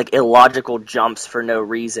make these like illogical jumps for no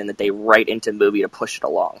reason that they write into the movie to push it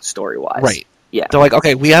along, story-wise. Right. Yeah. They're like,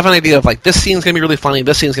 okay, we have an idea of like, this scene's going to be really funny,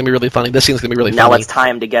 this scene's going to be really funny, this scene's going to be really funny. Now let's tie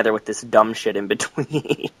them together with this dumb shit in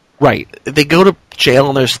between. Right. They go to jail,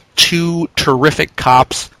 and there's 2 terrific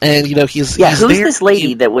cops, and, he's who's this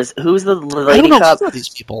lady who's the lady I don't know cop? of these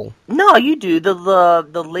people. No, you do.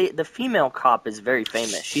 The female cop is very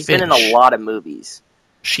famous. She's been in a lot of movies.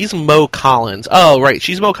 She's Mo Collins. Oh, right.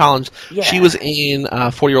 She's Mo Collins. Yeah. She was in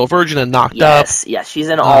 40-Year-Old Virgin and Knocked Up. Yes, she's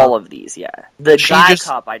in all of these, yeah. The guy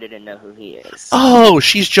cop, I didn't know who he is. Oh,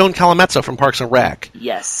 she's Joan Calamezzo from Parks and Rec.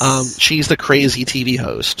 Yes. She's the crazy TV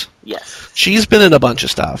host. Yes. She's been in a bunch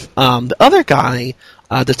of stuff. The other guy,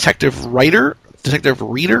 Detective Reader,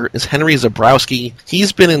 is Henry Zabrowski.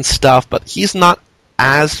 He's been in stuff, but he's not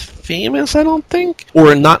as famous, I don't think,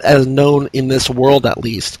 or not as known in this world, at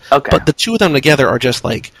least. Okay. But the 2 of them together are just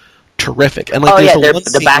like terrific. And like,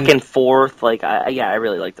 the back and forth. Like, I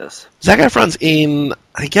really like this. Zac Efron's in,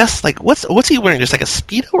 I guess, like, what's he wearing? Just like a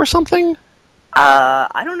Speedo or something?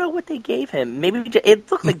 I don't know what they gave him. Maybe it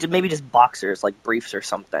looked like maybe just boxers, like briefs or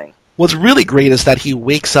something. What's really great is that he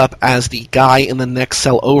wakes up as the guy in the next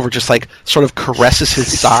cell over just, like, sort of caresses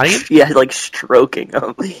his side. Yeah, like stroking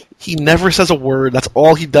him. He never says a word. That's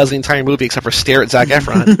all he does in the entire movie except for stare at Zac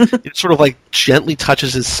Efron. It sort of, like, gently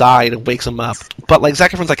touches his side and wakes him up. But, like,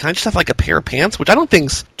 Zac Efron's like, can I just have, like, a pair of pants? Which I don't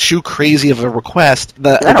think's too crazy of a request.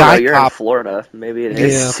 The I don't guy know, you're cop, in Florida. Maybe it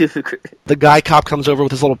is. Yeah. the guy cop comes over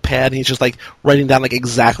with his little pad and he's just, like, writing down, like,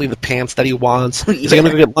 exactly the pants that he wants. He's like, I'm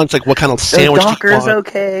gonna go get lunch, like, what kind of sandwich do you Docker's want?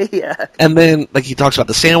 okay, yeah. And then, like, he talks about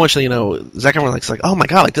the sandwich, and, Zac Efron's like, oh my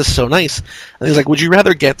god, like, this is so nice. And he's like, would you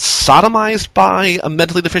rather get sodomized by a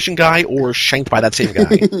mentally deficient guy or shanked by that same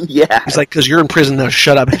guy? Yeah. He's like, because you're in prison now,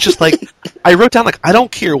 shut up. It's just like, I wrote down, like, I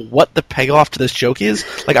don't care what the payoff to this joke is,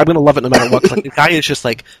 like, I'm gonna love it no matter what, 'cause, like, the guy is just,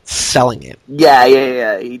 like, selling it.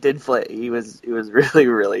 Yeah. He did play. He was really,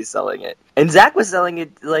 really selling it. And Zach was selling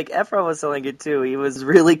it, like, Efron was selling it too. He was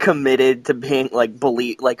really committed to being, like,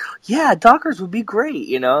 yeah, Dockers would be great,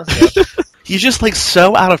 So. He's just, like,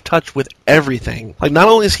 so out of touch with everything. Like, not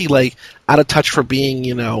only is he, like, out of touch for being,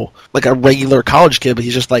 like a regular college kid, but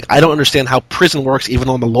he's just like, I don't understand how prison works even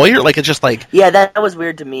though I'm a lawyer. Like, it's just like... Yeah, that was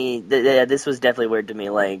weird to me. This was definitely weird to me.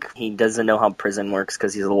 Like, he doesn't know how prison works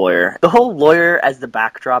because he's a lawyer. The whole lawyer as the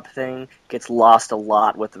backdrop thing gets lost a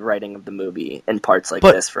lot with the writing of the movie in parts like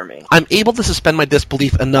this for me. I'm able to suspend my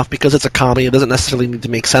disbelief enough because it's a comedy. It doesn't necessarily need to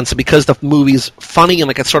make sense. And because the movie's funny and,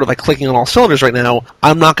 like, it's sort of, like, clicking on all cylinders right now,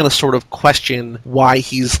 I'm not going to sort of question why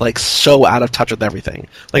he's, like, so out of touch with everything.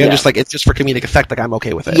 Like, I'm just like, it's just for comedic effect, like, I'm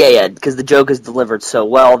okay with it. Yeah, because the joke is delivered so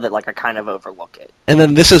well that, like, I kind of overlook it. And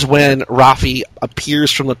then this is when Rafi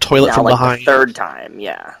appears from the toilet from behind. The third time,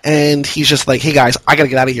 yeah. And he's just like, hey guys, I gotta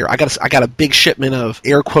get out of here. I got a big shipment of,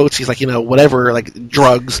 air quotes, he's like, whatever, like,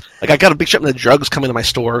 drugs. Like, I got a big shipment of drugs coming to my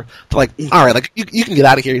store. They're like, alright, like, you can get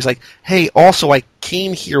out of here. He's like, hey, also, I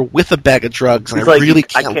came here with a bag of drugs, and I really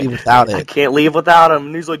can't leave without it. I can't leave without him.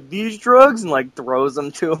 And he's like, these drugs? And, like, throws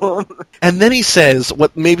them to him. And then he says,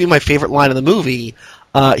 what may be my favorite line in the movie,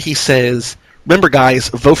 he says, remember, guys,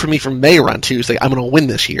 vote for me for mayor on Tuesday. I'm going to win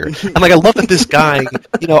this year. And, like, I love that this guy,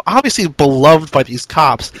 obviously beloved by these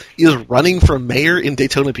cops, is running for mayor in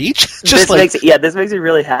Daytona Beach. This makes me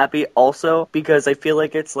really happy also because I feel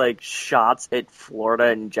like it's, like, shots at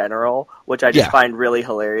Florida in general, which I just find really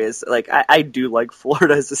hilarious. Like, I do like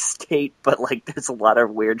Florida as a state, but, like, there's a lot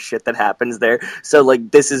of weird shit that happens there. So,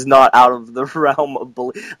 like, this is not out of the realm of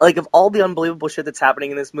like, of all the unbelievable shit that's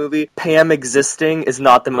happening in this movie, Pam existing is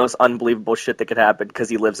not the most unbelievable shit that could happen because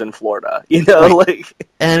he lives in Florida. Like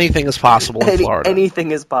anything is possible in Florida.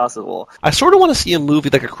 Anything is possible. I sort of want to see a movie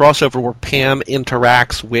like a crossover where Pam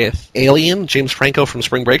interacts with Alien, James Franco from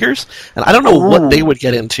Spring Breakers, and I don't know what they would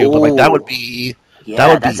get into, but like that would be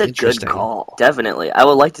that's a good call. Definitely. I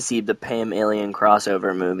would like to see the Pam Alien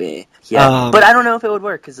crossover movie. Yeah, but I don't know if it would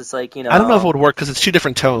work because it's like, I don't know if it would work because it's two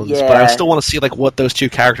different tones, but I still want to see like what those two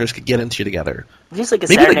characters could get into together. Just like a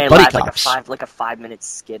Saturday Night Live, like a 5-minute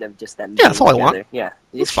skit of just them. Yeah, that's all I want. Yeah,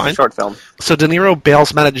 it's fine. Short film. So De Niro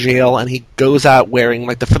bails him out of jail, and he goes out wearing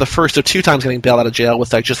like for the first or two times getting bailed out of jail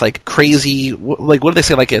with like just like crazy, like what do they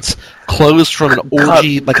say? Like it's clothes from an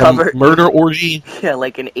orgy, like a murder orgy. Yeah,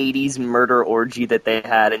 like an '80s murder orgy that they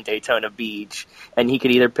had in Daytona Beach, and he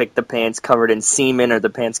could either pick the pants covered in semen or the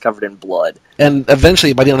pants covered in blood. And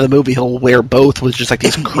eventually, by the end of the movie, he'll wear both with just like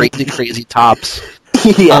these crazy tops.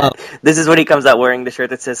 Yeah, this is when he comes out wearing the shirt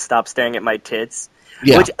that says "Stop staring at my tits."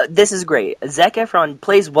 Yeah. Which, this is great. Zac Efron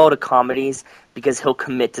plays well to comedies because he'll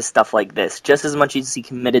commit to stuff like this just as much as he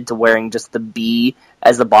committed to wearing just the B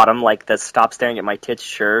as the bottom, like the "Stop staring at my tits"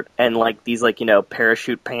 shirt, and like these like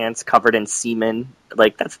parachute pants covered in semen.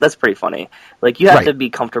 Like that's pretty funny. Like you have to be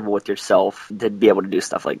comfortable with yourself to be able to do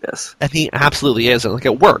stuff like this. And he absolutely is, and like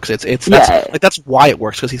it works. That's why it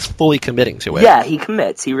works because he's fully committing to it. Yeah, he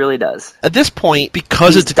commits. He really does. At this point,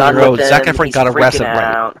 because it's De Niro, Zac Efron got arrested,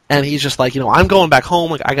 right? And he's just like, I'm going back home.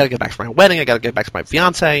 Like I gotta get back to my wedding. I gotta get back to my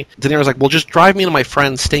fiance. De Niro's like, well, just drive me to my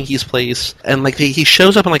friend Stinky's place. And like he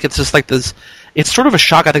shows up and like it's just like this. It's sort of a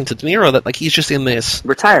shock, I think, to De Niro that like he's just in this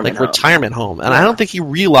retirement home, and I don't think he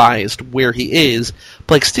realized where he is.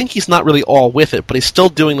 But like Stinky's not really all with it, but he's still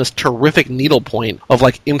doing this terrific needlepoint of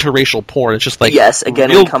like interracial porn. It's just like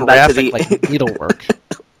real come graphic, back to the like needlework.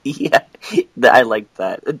 Yeah, I like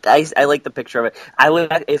that. I like the picture of it. I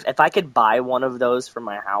would if I could buy one of those for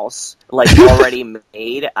my house, like already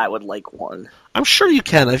made. I would like one. I'm sure you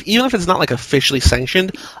can, even if it's not like officially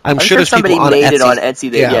sanctioned. I'm sure there's somebody people on made Etsy. it on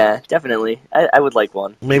Etsy. Yeah, definitely. I would like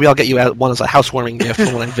one. Maybe I'll get you one as a housewarming gift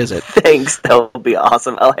when I visit. Thanks, that would be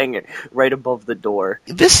awesome. I'll hang it right above the door.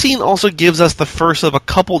 This scene also gives us the first of a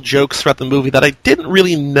couple jokes throughout the movie that I didn't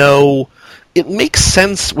really know it makes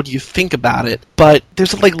sense when you think about it, but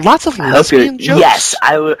there's like lots of lesbian jokes. Yes,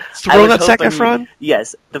 I was thrown at Zac Efron.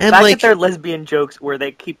 Yes, the And, fact like- that they're lesbian jokes where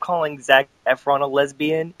they keep calling Zac Efron a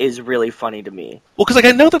lesbian is really funny to me. Well, because like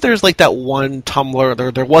I know that there's like that one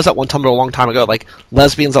Tumblr. There was that one Tumblr a long time ago, like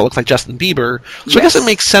lesbians that look like Justin Bieber. So I guess it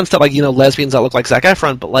makes sense that like lesbians that look like Zac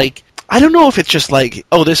Efron, but like. I don't know if it's just like,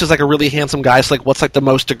 oh, this is like a really handsome guy, so like what's like the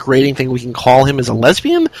most degrading thing we can call him is a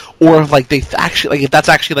lesbian, or if like they actually like if that's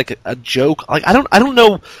actually like a joke. Like I don't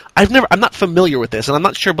know. I'm not familiar with this, and I'm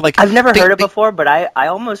not sure. But like I've never heard it before, but I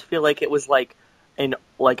almost feel like it was like an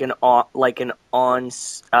on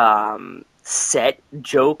set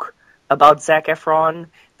joke about Zac Efron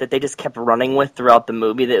that they just kept running with throughout the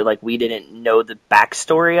movie that like we didn't know the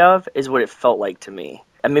backstory of is what it felt like to me.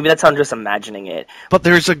 And maybe that's how I'm just imagining it. But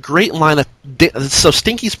there's a great line of so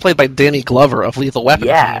Stinky's played by Danny Glover of Lethal Weapon.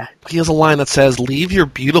 Yeah. He has a line that says, "Leave your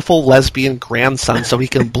beautiful lesbian grandson so he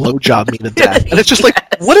can blowjob me to death." And it's just like,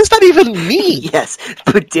 what does that even mean? Yes,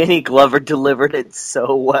 but Danny Glover delivered it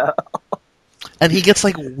so well. And he gets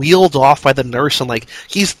like wheeled off by the nurse, and like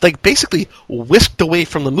he's like basically whisked away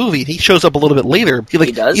from the movie. He shows up a little bit later.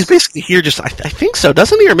 He does? He's basically here just I think so,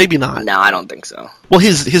 doesn't he, or maybe not? No, I don't think so. Well,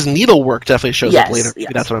 his needlework definitely shows up later.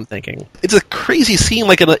 Yes. That's what I'm thinking. It's a crazy scene,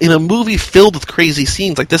 like in a movie filled with crazy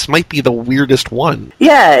scenes. Like this might be the weirdest one.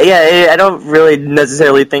 Yeah. I don't really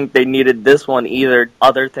necessarily think they needed this one either,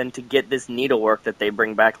 other than to get this needlework that they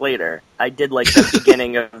bring back later. I did like the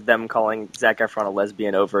beginning of them calling Zac Efron a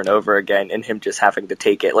lesbian over and over again, and him just having to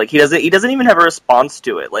take it. Like he doesn't even have a response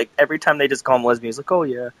to it. Like every time they just call him lesbian, he's like, "Oh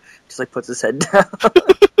yeah," just like puts his head down.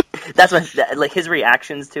 That's like his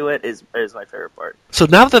reactions to it is my favorite part. So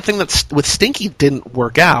now that the thing that's with Stinky didn't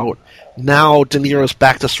work out, now De Niro's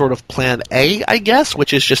back to sort of plan A, I guess,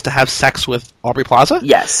 which is just to have sex with Aubrey Plaza.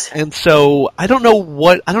 Yes. And so I don't know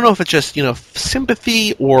if it's just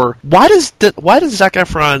sympathy or why does Zac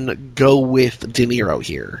Efron go with De Niro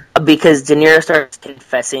here? Because De Niro starts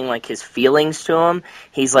confessing like his feelings to him.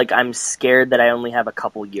 He's like, "I'm scared that I only have a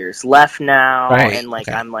couple years left now, right. And like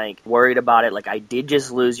I'm like worried about it. Like I did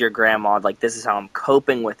just lose your grandma. Like this is how I'm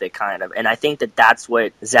coping with it, kind of." And I think that that's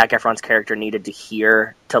what Zac Efron's character needed to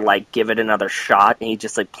hear to like give it another shot. And he's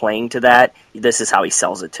just like playing to that. This is how he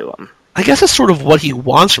sells it to him. I guess that's sort of what he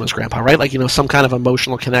wants from his grandpa, right? Like, some kind of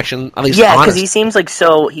emotional connection, at least yeah, honest. because he seems like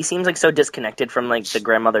so disconnected from like the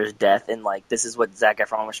grandmother's death, and like this is what Zac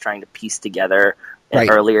Efron was trying to piece together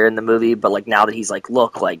earlier in the movie. But like now that he's like,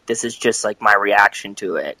 look, like this is just like my reaction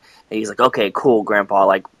to it. And he's like, okay, cool, Grandpa,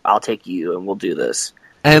 like I'll take you and we'll do this.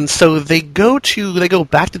 And so they go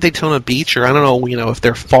back to Daytona Beach, or I don't know, if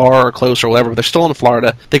they're far or close or whatever, but they're still in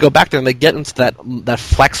Florida. They go back there and they get into that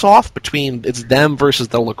flex off between it's them versus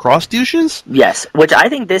the lacrosse douches. Yes, which I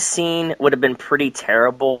think this scene would have been pretty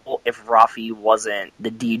terrible if Rafi wasn't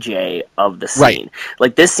the DJ of the scene. Right.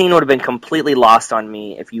 Like this scene would have been completely lost on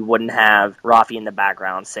me if you wouldn't have Rafi in the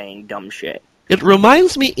background saying dumb shit. It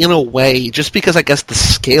reminds me, in a way, just because I guess the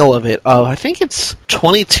scale of it, I think it's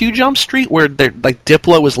 22 Jump Street, where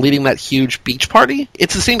Diplo is leading that huge beach party.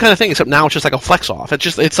 It's the same kind of thing, except now it's just like a flex off. It's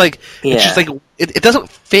just like it doesn't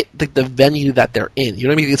fit the venue that they're in. You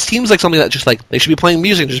know what I mean? It seems like something that just like they should be playing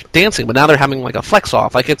music and just dancing, but now they're having like a flex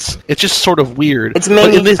off. Like it's just sort of weird. It's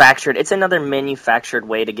manufactured. It's another manufactured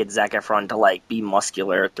way to get Zac Efron to like be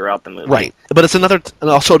muscular throughout the movie. Right, but it's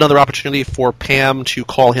also another opportunity for Pam to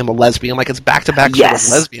call him a lesbian. Like it's back-to-back sort of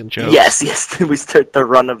lesbian jokes. Yes, we start the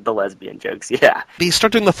run of the lesbian jokes, yeah. They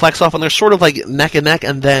start doing the flex off, and they're sort of like neck and neck,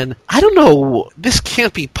 and then, I don't know, this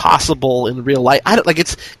can't be possible in real life.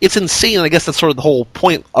 It's insane, and I guess that's sort of the whole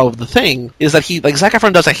point of the thing, is that Zac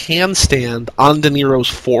Efron does a handstand on De Niro's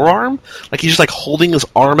forearm. Like, he's just, like, holding his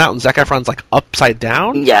arm out, and Zac Efron's, like, upside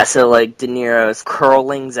down. Yeah, so, like, De Niro's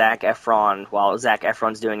curling Zac Efron while Zac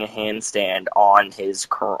Efron's doing a handstand on his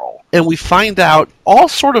curl. And we find out all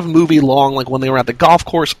sort of movie long, like, when they were at the golf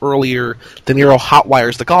course earlier, De Niro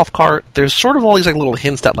hotwires the golf cart. There's sort of all these like little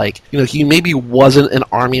hints that like, he maybe wasn't an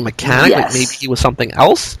army mechanic, like maybe he was something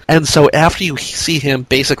else. And so after you see him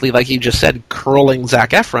basically, like you just said, curling Zac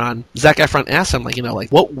Efron asks him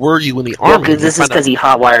like, what were you in the army? Because this is because he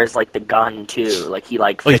hotwires like the gun too. Like he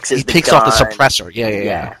fixes he takes off the suppressor.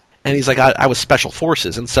 Yeah. And he's like, I was special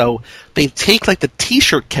forces. And so they take, like, the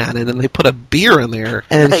T-shirt cannon and they put a beer in there,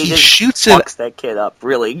 and he shoots it. Fucks that kid up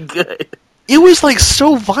really good. It was, like,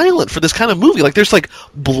 so violent for this kind of movie. Like, there's, like,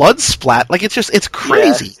 blood splat. Like, it's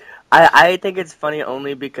crazy. Yeah. I think it's funny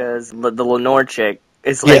only because the Lenore chick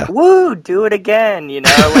is like, woo, do it again,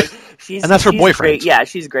 Like, and that's her boyfriend. Great,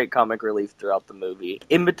 she's great comic relief throughout the movie.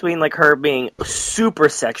 In between, like, her being super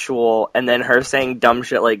sexual and then her saying dumb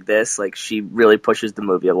shit like this, like, she really pushes the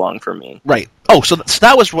movie along for me. Right. Oh, so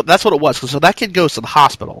that's what it was. So that kid goes to the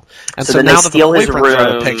hospital, and So so then they now that the steal his boyfriend's out of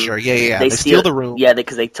the room. picture, they steal the room. Yeah,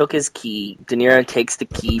 because they took his key. De Niro takes the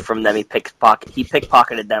key from them. He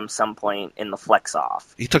pickpocketed them some point in the flex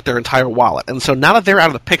off. He took their entire wallet, and so now that they're out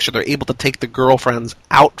of the picture, they're able to take the girlfriends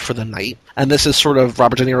out for the night. And this is sort of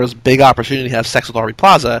Robert De Niro's big opportunity to have sex with Aubrey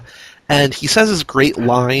Plaza. And he says his great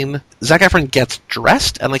line. Zac Efron gets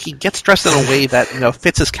dressed, and he gets dressed in a way that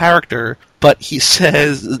fits his character. But he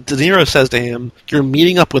says, De Niro says to him, "You're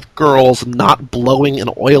meeting up with girls, not blowing an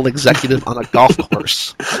oil executive on a golf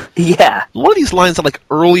course." Yeah, one of these lines that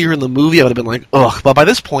earlier in the movie I would have been like, ugh. But by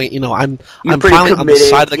this point, I'm finally on the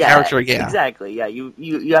side of the character. Yeah, exactly. Yeah,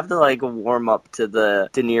 you have to warm up to the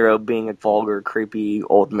De Niro being a vulgar, creepy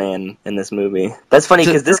old man in this movie. That's funny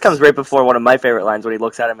because this comes right before one of my favorite lines when he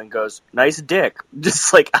looks at him and goes, "Nice dick,"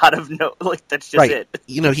 just out of that's just right. it.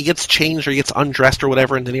 He gets changed or he gets undressed or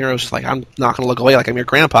whatever, and De Niro's just I'm not going to look away like I'm your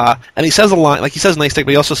grandpa. And he says a line, he says nice dick,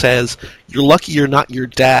 but he also says, "You're lucky you're not your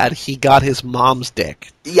dad. He got his mom's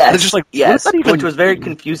dick." Yes, and it's just yes, which was very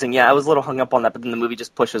confusing. Yeah, I was a little hung up on that, but then the movie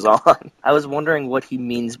just pushes on. I was wondering what he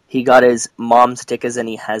means. He got his mom's dick as in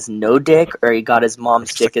he has no dick, or he got his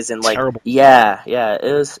mom's dick as in terrible. Yeah,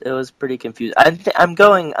 it was pretty confusing. I'm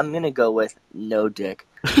gonna go with no dick.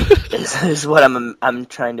 is what I'm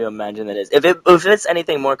trying to imagine it is. If it's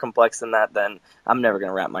anything more complex than that, then I'm never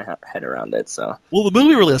gonna wrap my head around it. So, well, the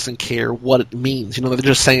movie really doesn't care what it means. They're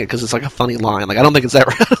just saying it because it's a funny line. I don't think it's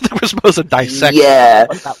ever. I don't think we're supposed to dissect. Yeah,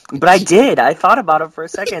 but I did. I thought about it for a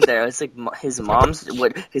second there. It's his mom's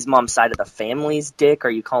side of the family's dick. Are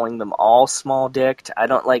you calling them all small dicked? I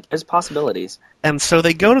don't There's possibilities. And so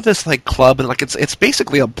they go to this club, and it's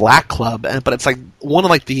basically a black club, but it's one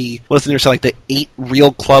of the what's in there, so the 8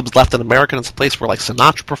 real clubs left in America. And it's a place where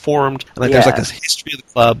Sinatra performed, and there's this history of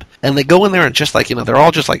the club. And they go in there and just they're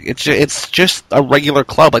all just it's just a regular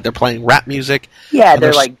club, they're playing rap music. Yeah,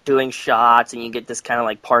 they're doing shots, and you get this kind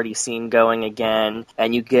of party scene going again,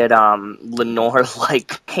 and you get Lenore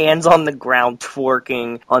hands on the ground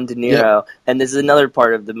twerking on De Niro. Yep. And this is another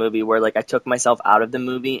part of the movie where I took myself out of the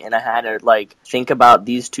movie and I had to think about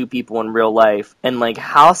these two people in real life and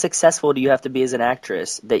how successful do you have to be as an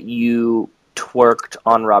actress that you twerked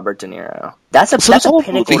on Robert De Niro. That's a pinnacle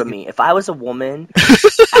to me. If I was a woman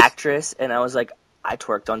actress and I was I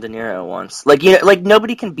twerked on De Niro once.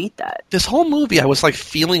 Nobody can beat that. This whole movie, I was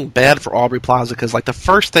feeling bad for Aubrey Plaza because the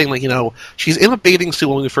first thing, she's in a bathing suit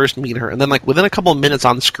when we first meet her, and then within a couple of minutes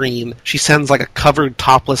on screen, she sends a covered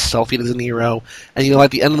topless selfie to De Niro, and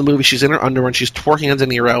at the end of the movie, she's in her underwear and she's twerking on De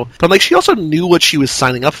Niro. But she also knew what she was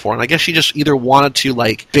signing up for, and I guess she just either wanted to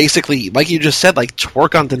basically, like you just said,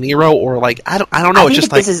 twerk on De Niro, or I don't know. I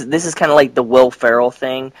think this is kind of the Will Ferrell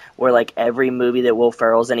thing, where every movie that Will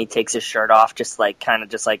Ferrell's in, he takes his shirt off, just kind of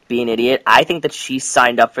just be an idiot. I think that she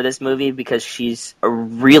signed up for this movie because she's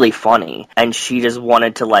really funny, and she just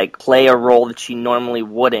wanted to play a role that she normally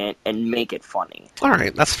wouldn't and make it funny. All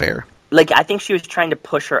right, that's fair. I think she was trying to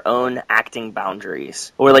push her own acting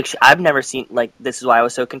boundaries. Or, I've never seen, this is why I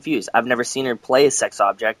was so confused. I've never seen her play a sex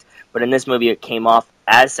object, but in this movie it came off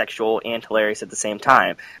as sexual and hilarious at the same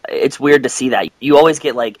time. It's weird to see that. You always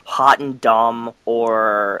get, hot and dumb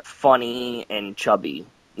or funny and chubby.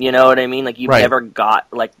 You know what I mean? You've never got,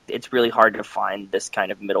 it's really hard to find this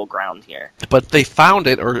kind of middle ground here. But they found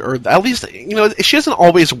it, or at least, she doesn't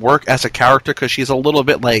always work as a character because she's a little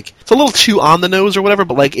bit, it's a little too on the nose or whatever,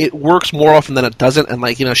 but, it works more often than it doesn't,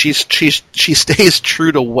 and, she stays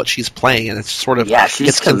true to what she's playing, and it's sort of,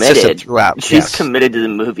 she's consistent committed throughout. She's committed to the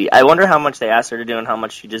movie. I wonder how much they asked her to do and how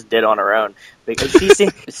much she just did on her own. Because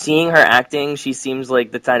seeing her acting, she seems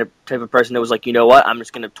like the type of person that was you know what, I'm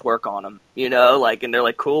just going to twerk on him. And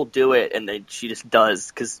they're cool, do it. And she just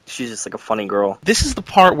does, because she's just a funny girl. This is the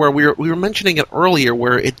part where we were mentioning it earlier,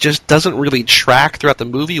 where it just doesn't really track throughout the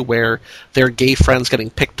movie, where their gay friends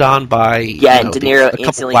getting picked on by and De Niro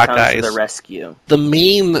instantly black comes guys to the rescue. The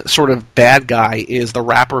main sort of bad guy is the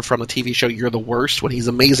rapper from the TV show You're the Worst, when he's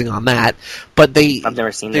amazing on that. But I've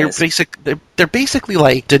never seen this. They're basically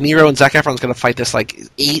De Niro and Zac Efron's going to fight this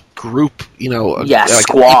 8 group, squad,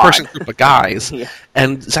 8-person group of guys, yeah.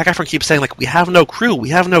 And Zac Efron keeps saying we have no crew,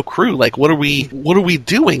 what are we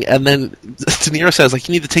doing? And then De Niro says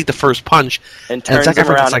you need to take the first punch, and turns Zac Efron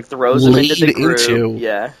around and throws him into the group.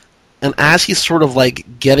 Yeah. And as he's sort of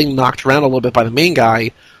getting knocked around a little bit by the main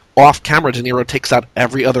guy, off camera, De Niro takes out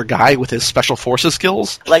every other guy with his special forces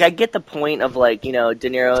skills. Like, I get the point of, like, you know, De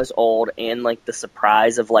Niro is old and, like, the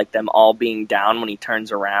surprise of, like, them all being down when he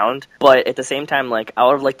turns around. But at the same time, like, I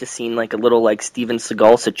would have liked to seen, like, a little, like, Steven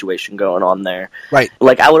Seagal situation going on there. Right.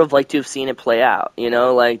 Like, I would have liked to have seen it play out, you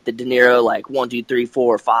know? Like, the De Niro, like, 1, 2, 3,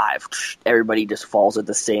 4, 5, everybody just falls at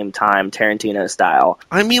the same time, Tarantino style.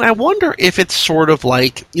 I mean, I wonder if it's sort of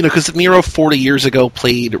like, you know, because De Niro 40 years ago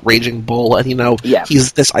played Raging Bull, and, you know,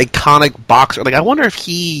 he's this iconic boxer. Like, I wonder if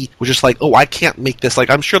he was just like, oh, I can't make this. Like,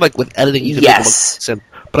 I'm sure, like, with editing, you can make it look decent.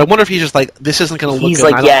 But I wonder if he's just like, this isn't going to look good. He's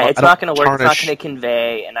like, yeah, it's not going to work. It's not going to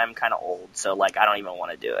convey, and I'm kind of old, so, like, I don't even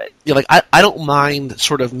want to do it. Yeah, like, I don't mind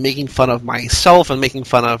sort of making fun of myself and making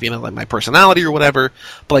fun of, you know, like, my personality or whatever,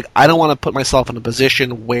 but, like, I don't want to put myself in a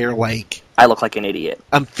position where, like, I look like an idiot.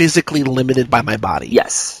 I'm physically limited by my body.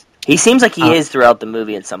 Yes. He seems like he is throughout the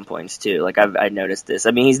movie at some points, too. Like, I noticed this.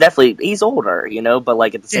 I mean, he's older, you know, but,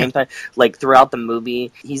 like, at the same time, like, throughout the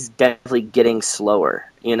movie, he's definitely getting slower,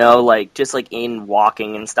 you know? Like, just, like, in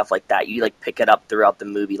walking and stuff like that, you, like, pick it up throughout the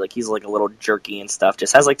movie. Like, he's, like, a little jerky and stuff.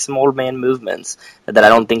 Just has, like, some old man movements that I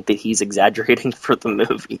don't think that he's exaggerating for the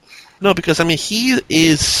movie. No, because, I mean, he's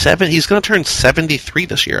going to turn 73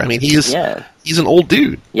 this year. I mean, he's an old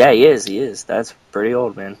dude. Yeah, he is. That's pretty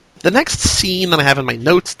old, man. The next scene that I have in my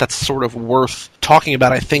notes that's sort of worth talking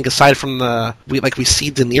about, I think, aside from we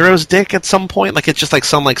see De Niro's dick at some point, like it's just like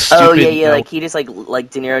some like stupid. Oh yeah, like he just like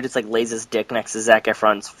De Niro just like lays his dick next to Zac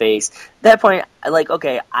Efron's face. At that point, I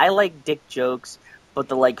like dick jokes, but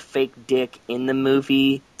the like fake dick in the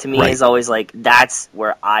movie to me is always like that's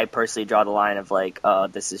where I personally draw the line of like, oh,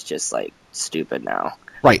 this is just like stupid now.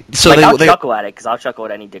 Right. So like, I'll chuckle at it, because I'll chuckle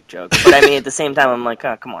at any dick joke. But I mean, at the same time, I'm like,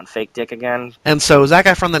 oh, come on, fake dick again. And so Zac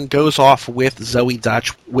Efron then goes off with Zoe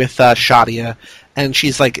Dutch, with Shadia, and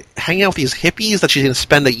she's like hanging out with these hippies that she's going to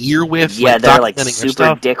spend a year with. Yeah, they're like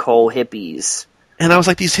super dickhole hippies. And I was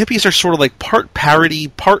like, these hippies are sort of like part parody,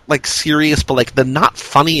 part like serious, but like they're not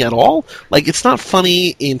funny at all. Like, it's not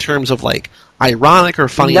funny in terms of like ironic or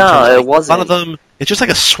funny. No, in terms of, like, it wasn't. One of them. It's just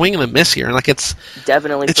like a swing and a miss here, and like it's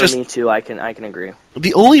definitely it's for just, me too. I can agree.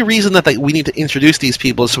 The only reason that we need to introduce these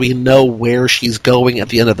people is so we know where she's going at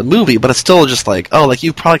the end of the movie. But it's still just like, oh, like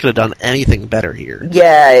you probably could have done anything better here.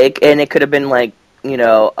 Yeah, and it could have been like, you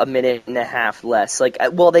know, a minute and a half less. Like,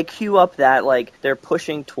 well, they cue up that like they're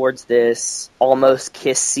pushing towards this almost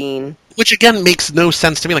kiss scene. Which, again, makes no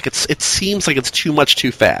sense to me. Like, it seems like it's too much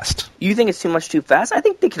too fast. You think it's too much too fast? I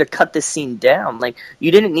think they could have cut this scene down. Like,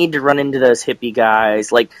 you didn't need to run into those hippie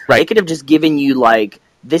guys. Like, they could have just given you, like,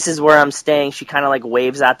 this is where I'm staying. She kind of, like,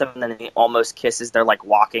 waves at them, and then he almost kisses. They're, like,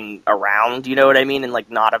 walking around, you know what I mean? And,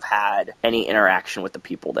 like, not have had any interaction with the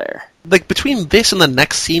people there. Like, between this and the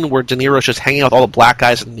next scene where De Niro's just hanging out with all the black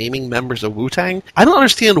guys and naming members of Wu-Tang, I don't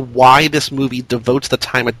understand why this movie devotes the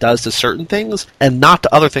time it does to certain things and not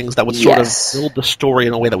to other things that would sort of build the story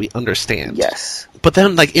in a way that we understand. Yes. But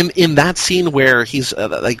then, like, in that scene where he's,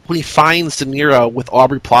 like, when he finds De Niro with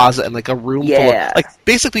Aubrey Plaza and, like, a room full of, like,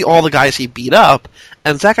 basically all the guys he beat up,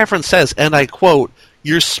 and Zac Efron says, and I quote,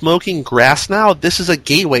 "You're smoking grass now? This is a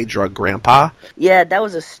gateway drug, Grandpa." Yeah, that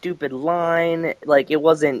was a stupid line. Like, it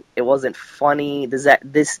wasn't funny. This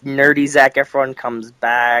nerdy Zac Efron comes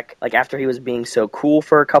back, like, after he was being so cool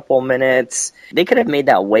for a couple minutes. They could have made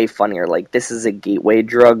that way funnier. Like, this is a gateway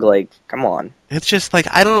drug. Like, come on. It's just, like,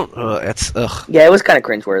 I don't... ugh. Yeah, it was kind of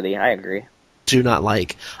cringeworthy. I agree. Do not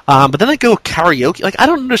like. But then they go karaoke. Like, I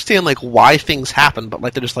don't understand, like, why things happen, but,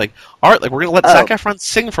 like, they're just like, all right, like, we're going to let Zac Efron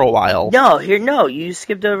sing for a while. No, you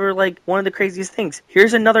skipped over, like, one of the craziest things.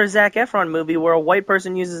 Here's another Zac Efron movie where a white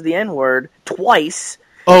person uses the N-word twice.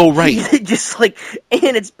 Oh, right. Just, like,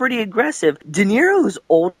 and it's pretty aggressive. De Niro's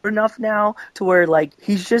old enough now to where, like,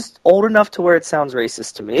 he's just old enough to where it sounds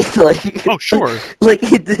racist to me. Like, oh, sure. Like,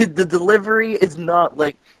 the delivery is not,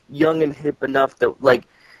 like, young and hip enough that, like,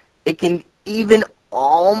 it can even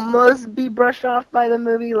almost be brushed off by the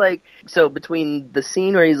movie. Like, so between the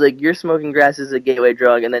scene where he's like, "You're smoking grass is a gateway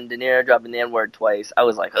drug," and then De Niro dropping the N-word twice, I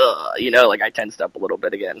was like, ugh, you know, like I tensed up a little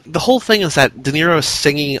bit again. The whole thing is that De Niro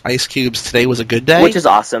singing Ice Cube's "Today Was a Good Day," which is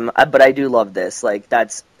awesome, but I do love this. Like,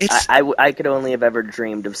 that's I could only have ever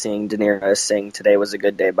dreamed of seeing De Niro sing "Today Was a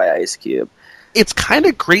Good Day" by Ice Cube. It's kind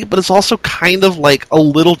of great, but it's also kind of, like, a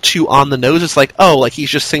little too on the nose. It's like, oh, like, he's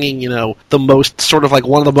just singing, you know, the most, sort of, like,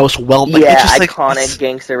 one of the most well-known... Yeah, just, iconic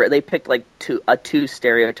gangster... They picked, like, two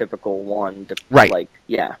stereotypical one to, right. Like,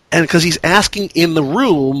 yeah. And because he's asking in the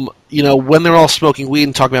room, you know, when they're all smoking weed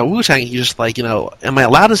and talking about Wu-Tang, he's just like, you know, am I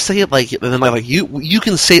allowed to say it? Like, and then, like, you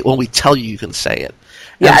can say it when we tell you can say it.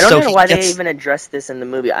 Yeah, And I don't so know he why gets- they even addressed this in the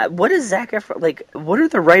movie. What is Zac Efron, like, what are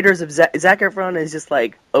the writers of Zac Efron is just,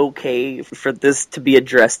 like, okay for this to be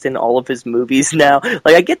addressed in all of his movies now?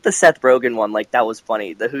 Like, I get the Seth Rogen one, like, that was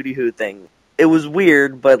funny, the Hootie Hoo thing. It was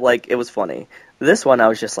weird, but, like, it was funny. This one, I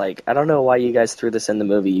was just like, I don't know why you guys threw this in the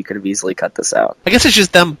movie. You could have easily cut this out. I guess it's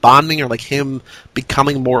just them bonding or like him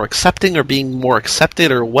becoming more accepting or being more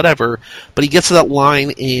accepted or whatever. But he gets to that line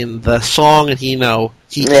in the song and he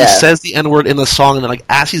says the N-word in the song and then like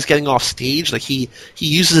as he's getting off stage, like he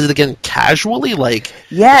uses it again casually, like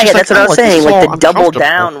Yeah, that's what I was saying. Like the double uncomfortable.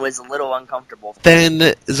 down was a little uncomfortable.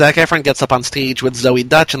 Then Zac Efron gets up on stage with Zoe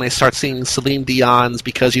Dutch and they start singing Celine Dion's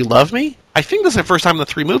 "Because You Love Me." I think this is the first time in the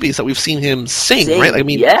three movies that we've seen him sing, right? I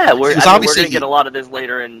mean, yeah, we're going obviously to get a lot of this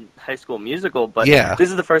later in High School Musical, but Yeah. this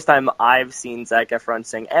is the first time I've seen Zac Efron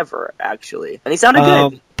sing ever, actually. And he sounded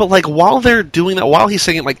good. But like while they're doing that, while he's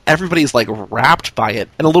singing, like everybody's like rapt by it.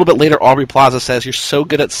 And a little bit later, Aubrey Plaza says, "You're so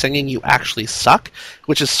good at singing, you actually suck,"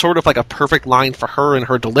 which is sort of like a perfect line for her and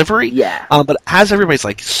her delivery. Yeah. But as everybody's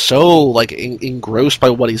like so like engrossed by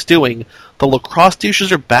what he's doing, the lacrosse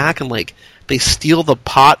douches are back and like they steal the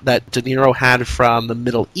pot that De Niro had from the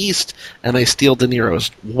Middle East, and they steal De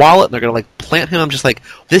Niro's wallet, and they're gonna like plant him. I'm just like,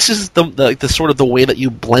 this is the sort of the way that you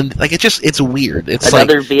blend. Like it's weird. It's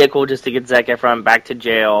Another like, vehicle just to get Zac Efron back to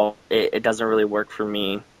jail. It doesn't really work for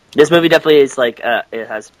me. This movie definitely is like it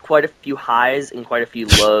has quite a few highs and quite a few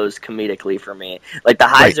lows comedically for me. Like the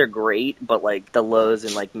highs are great, but like the lows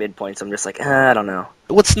and like midpoints, I'm just like I don't know.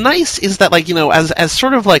 What's nice is that like as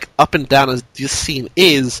sort of like up and down as this scene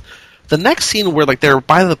is. The next scene where like they're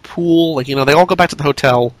by the pool, like they all go back to the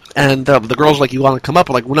hotel, and the girls are like, "You want to come up?"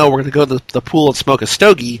 We're like, well, "No, we're going to go to the pool and smoke a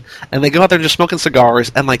stogie." And they go out there just smoking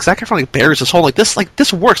cigars, and like Zac Efron like bears this whole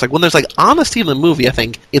this works. Like when there's like honesty in the movie, I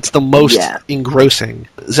think it's the most engrossing.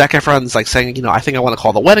 Zac Efron's like saying, "I think I want to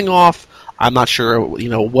call the wedding off. I'm not sure,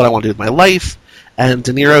 what I want to do with my life." And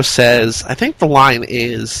De Niro says, I think the line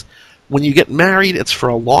is, "When you get married, it's for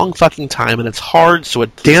a long fucking time, and it's hard, so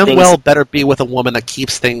it damn well better be with a woman that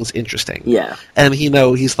keeps things interesting." Yeah. And,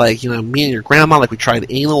 he's like, me and your grandma, like, we tried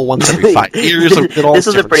anal once every 5 years. This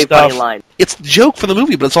was a pretty funny line. It's a joke for the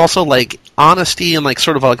movie, but it's also, like, honesty and, like,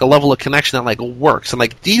 sort of, like, a level of connection that, like, works. And,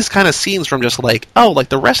 like, these kind of scenes from just, like, oh, like,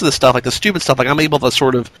 the rest of the stuff, like, the stupid stuff, like, I'm able to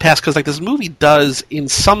sort of pass, because, like, this movie does,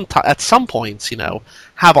 at some points,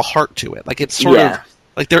 have a heart to it. Like, it's sort of...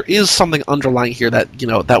 Like, there is something underlying here that,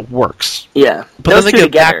 that works. Yeah. But those then two they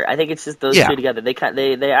together. I think it's just those two together.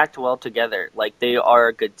 They act well together. Like, they are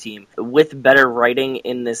a good team. With better writing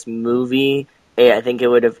in this movie, I think it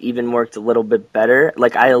would have even worked a little bit better.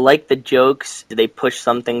 Like, I like the jokes. Did they push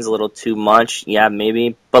some things a little too much? Yeah,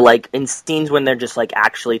 maybe. But, like, in scenes when they're just, like,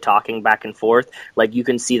 actually talking back and forth, like, you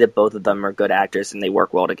can see that both of them are good actors and they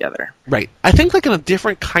work well together. Right. I think, like, in a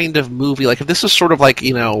different kind of movie, like, if this is sort of like,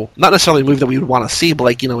 not necessarily a movie that we would want to see, but,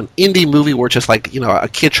 like, an indie movie where it's just, like, a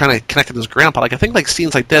kid trying to connect with his grandpa, like, I think, like,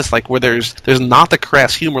 scenes like this, like, where there's not the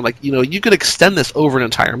crass humor, like, you could extend this over an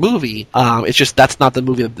entire movie. It's just that's not the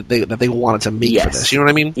movie that they wanted to make for this. You know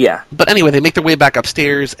what I mean? Yeah. But anyway, they make their way back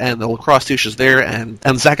upstairs, and the lacrosse douche is there, and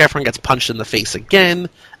Zac Efron gets punched in the face again.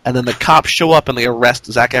 And then the cops show up and they arrest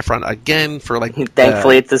Zac Efron again for like.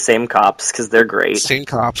 Thankfully, it's the same cops because they're great. Same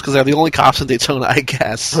cops because they're the only cops in Daytona, I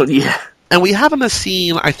guess. Yeah. And we have in this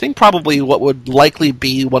scene, I think probably what would likely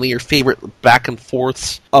be one of your favorite back and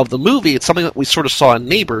forths of the movie. It's something that we sort of saw in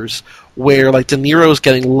Neighbors, where like De Niro's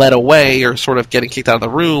getting led away or sort of getting kicked out of the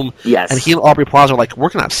room. Yes. And he and Aubrey Plaza are like, we're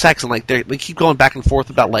gonna have sex, and like they keep going back and forth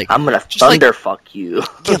about like I'm gonna thunderfuck you.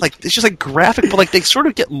 Yeah, like it's just like graphic, but like they sort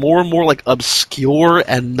of get more and more like obscure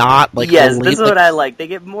and not like this is what I like. They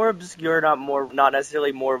get more obscure, not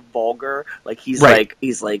necessarily more vulgar. Like he's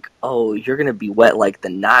like, oh, you're gonna be wet like the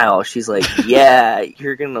Nile. She's like, yeah,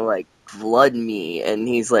 you're gonna like flood me, and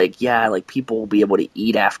he's like, yeah, like people will be able to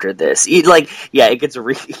eat after this. It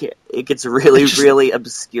gets really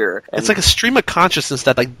obscure. And it's like a stream of consciousness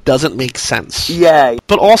that like doesn't make sense. Yeah,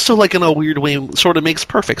 but also like in a weird way, sort of makes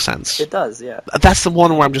perfect sense. It does, yeah. That's the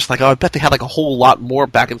one where I'm just like, oh, I bet they had like a whole lot more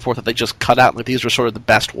back and forth that they just cut out. Like these were sort of the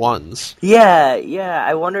best ones. Yeah.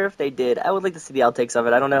 I wonder if they did. I would like to see the outtakes of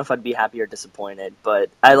it. I don't know if I'd be happy or disappointed, but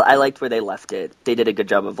I liked where they left it. They did a good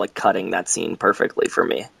job of like cutting that scene perfectly for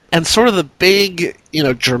me. And sort of the big,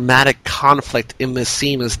 dramatic conflict in this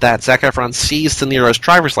scene is that Zac Efron sees De Niro's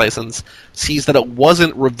driver's license, sees that it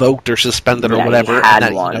wasn't revoked or suspended or whatever, and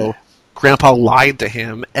that, Grandpa lied to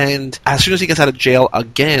him, and as soon as he gets out of jail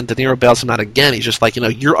again, De Niro bails him out again. He's just like,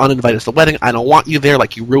 you're uninvited to the wedding, I don't want you there,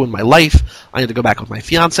 like, you ruined my life, I need to go back with my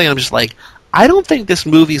fiancé, and I'm just like, I don't think this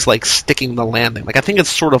movie's like sticking the landing. Like I think it's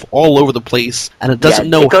sort of all over the place, and it doesn't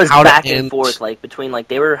know how to end. It goes back and forth, like between like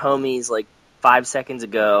they were homies, like 5 seconds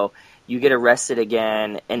ago. You get arrested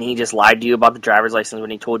again, and he just lied to you about the driver's license when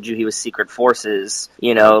he told you he was secret forces,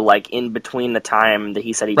 you know, like, in between the time that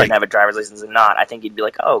he said he didn't have a driver's license and not. I think you'd be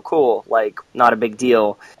like, oh, cool, like, not a big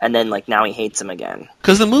deal. And then, like, now he hates him again.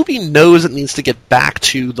 Because the movie knows it needs to get back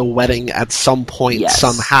to the wedding at some point,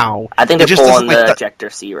 somehow. I think they're pulling the ejector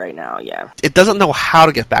seat right now, yeah. It doesn't know how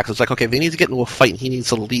to get back. So it's like, okay, they need to get into a fight, and he needs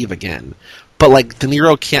to leave again. But, like, De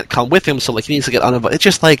Niro can't come with him, so, like, he needs to get uninvited. It's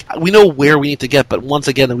just, like, we know where we need to get, but once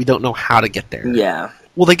again, we don't know how to get there. Yeah.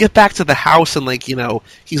 Well, they get back to the house, and, like, you know,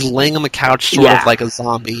 he's laying on the couch sort of like a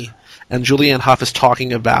zombie, and Julianne Hough is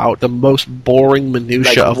talking about the most boring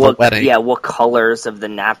minutia of the wedding. Yeah, what colors of the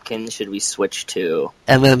napkins should we switch to?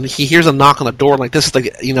 And then he hears a knock on the door, like, this is,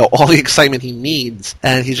 like, you know, all the excitement he needs.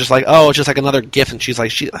 And he's just like, oh, it's just like another gift. And she's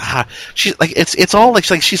like, she's like, it's all, like,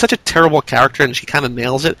 she's such a terrible character, and she kind of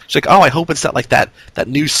nails it. She's like, oh, I hope it's that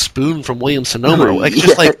new spoon from Williams-Sonoma. Like, it's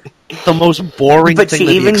just, like, the most boring thing to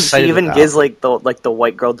be excited she even about. gives, like, the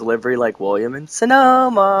white girl delivery, like, William and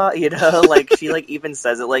Sonoma, you know? Like, she, like, even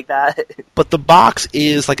says it like that. But the box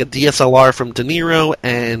is, like, a DSLR from De Niro,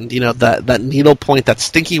 and, you know, that needlepoint that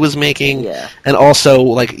Stinky was making, and also,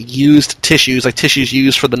 like, used tissues, like tissues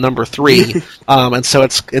used for the number 3. And so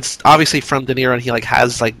it's obviously from De Niro, and he, like,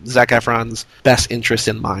 has, like, Zac Efron's best interest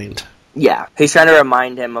in mind. Yeah, he's trying to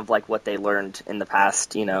remind him of, like, what they learned in the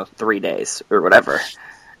past, you know, 3 days, or whatever.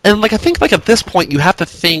 And, like, I think, like, at this point, you have to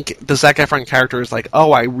think the Zac Efron character is like,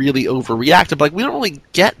 oh, I really overreacted. But, like, we don't really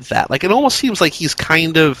get that. Like, it almost seems like he's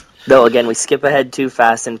kind of... Though, again, we skip ahead too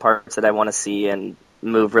fast in parts that I want to see and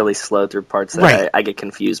move really slow through parts that I get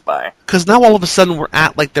confused by. Because now all of a sudden we're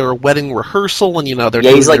at, like, their wedding rehearsal, and, you know, they're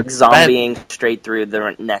he's, like, zombieing straight through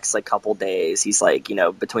the next, like, couple days. He's, like, you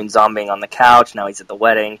know, between zombieing on the couch, now he's at the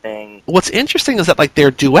wedding thing. What's interesting is that, like, their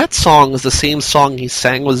duet song is the same song he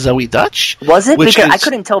sang with Zoe Dutch. Was it? Because I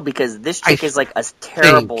couldn't tell, because this chick is, like, a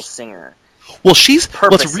terrible singer. Well,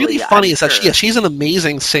 what's really funny is that she's an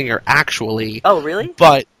amazing singer, actually. Oh, really?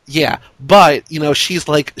 But, you know,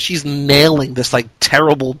 she's nailing this, like,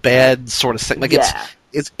 terrible, bad sort of thing. Like,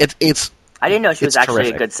 it's I didn't know she was actually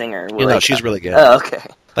terrific. A good singer. You know, she's really good. Oh, okay.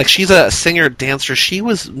 Like, she's a singer, dancer.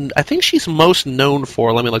 I think she's most known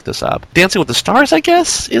for, let me look this up, Dancing with the Stars, I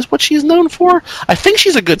guess, is what she's known for. I think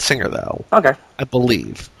she's a good singer, though. Okay. I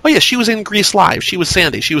believe. Oh, yeah, she was in Grease Live. She was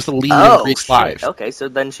Sandy. She was the lead in Grease Live. Okay, so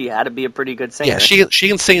then she had to be a pretty good singer. Yeah, she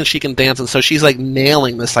can sing and she can dance, and so she's, like,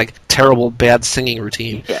 nailing this, like, terrible, bad singing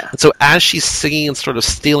routine. Yeah. And so as she's singing and sort of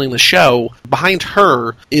stealing the show, behind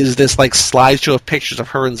her is this, like, slideshow of pictures of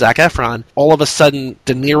her and Zac Efron. All of a sudden,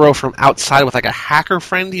 De Niro from outside with, like, a hacker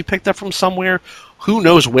friend he picked up from somewhere. Who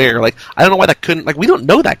knows where? Like, I don't know why that couldn't... Like, we don't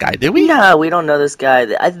know that guy, do we? No, we don't know this guy.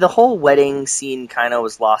 The whole wedding scene kind of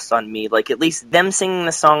was lost on me. Like, at least them singing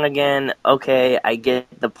the song again, okay, I get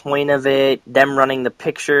the point of it. Them running the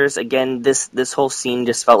pictures, again, this whole scene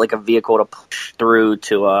just felt like a vehicle to push through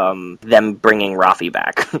to them bringing Rafi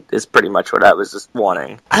back, is pretty much what I was just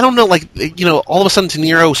wanting. I don't know, like, you know, all of a sudden De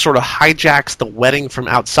Niro sort of hijacks the wedding from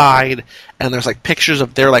outside, and there's, like, pictures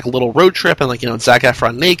of their, like, little road trip, and, like, you know, Zac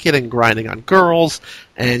Efron naked and grinding on girls,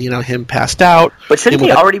 and, you know, him passed out. But shouldn't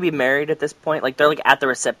they already be married at this point? Like, they're, like, at the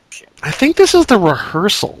reception. I think this is the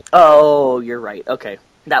rehearsal. Oh, you're right. Okay.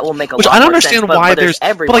 That will make a lot more sense. I don't understand why there's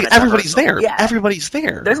everybody's there. Yeah. Everybody's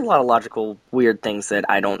there. There's a lot of logical, weird things that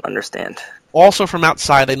I don't understand. Also from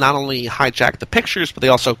outside, they not only hijack the pictures, but they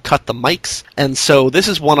also cut the mics. And so this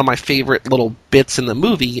is one of my favorite little bits in the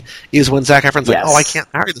movie, is when Zac Efron's like, oh, I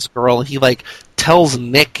can't marry this girl. And he, like, tells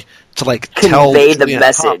Nick to, like, convey the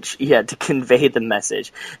message. Yeah, to convey the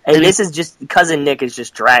message. And this is just, Cousin Nick is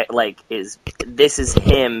just this is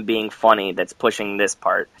him being funny that's pushing this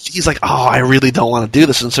part. He's like, oh, I really don't want to do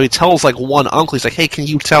this. And so he tells, like, one uncle, he's like, hey, can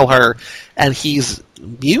you tell her? And he's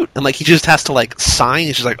mute, and, like, he just has to, like, sign.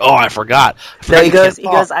 He's just like, oh, I forgot. No, he goes,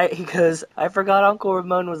 I forgot Uncle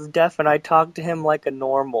Ramon was deaf, and I talked to him like a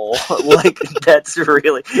normal. Like, that's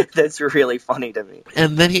really funny to me.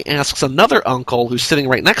 And then he asks another uncle who's sitting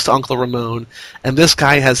right next to Uncle Ramon, and this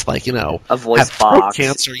guy has, like, you know, a voice box,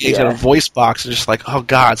 cancer. He's got a voice box, and just like, oh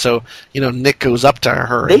god. So, you know, Nick goes up to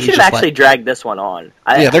her. They should have actually dragged this one on.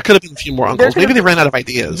 There could have been a few more uncles. Maybe they ran out of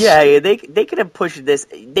ideas. Yeah, they could have pushed this.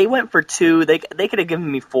 They went for 2. They could have given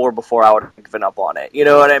me 4 before I would have given up on it. You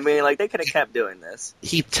know what I mean? Like, they could have kept doing this.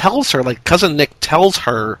 He tells her, like, Cousin Nick tells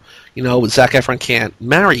her, Zac Efron can't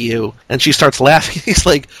marry you. And she starts laughing. He's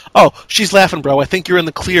like, oh, she's laughing, bro. I think you're in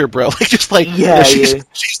the clear, bro. Like, just like,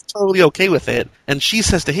 she's totally okay with it. And she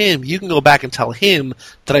says to him, you can go back and tell him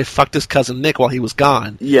that I fucked his cousin Nick while he was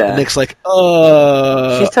gone. Yeah. And Nick's like,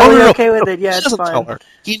 she's totally okay with it. Yeah, he it's doesn't fine. tell her.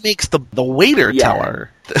 He makes the waiter tell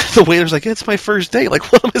her. The waiter's like, it's my first date.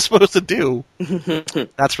 Like, what am I supposed to do?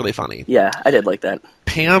 That's really funny. Yeah, I did like that.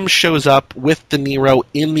 Pam shows up with De Niro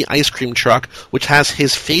in the ice cream truck, which has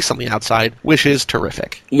his face on the outside, which is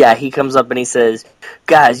terrific. Yeah, he comes up and he says,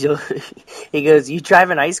 guys, he goes, you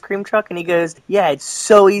drive an ice cream truck? And he goes, yeah, it's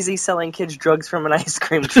so easy selling kids drugs from an ice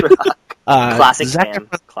cream truck. Classic Pam.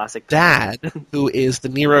 Classic dad, who is De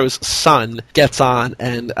Niro's son, gets on,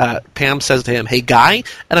 and Pam says to him, hey, guy.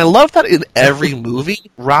 And I love that in every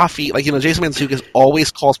movie, Rafi, Jason Mantzoukas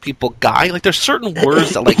always calls people guy. Like, there's certain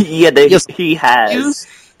words that, he has.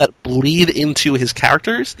 That bleed into his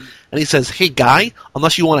characters, and he says, hey, guy,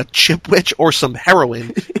 unless you want a chipwich or some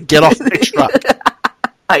heroin, get off the truck.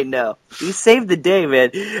 I know. He saved the day,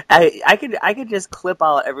 man. I could just clip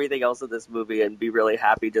out everything else of this movie and be really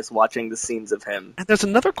happy just watching the scenes of him. And there's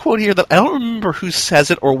another quote here that I don't remember who says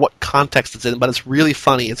it or what context it's in, but it's really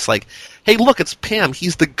funny. It's like, hey, look, it's Pam.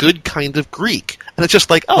 He's the good kind of Greek. And it's just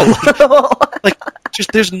like, oh,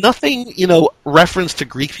 just there's nothing, reference to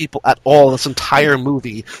Greek people at all this entire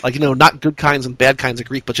movie. Like, not good kinds and bad kinds of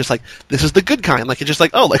Greek, but just like, this is the good kind. Like, it's just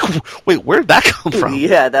like, oh, like, wait, where'd that come from?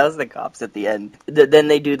 Yeah, that was the cops at the end. Then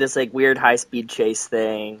they do this, like, weird high-speed chase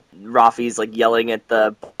thing. Rafi's, like, yelling at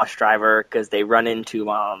the bus driver because they run into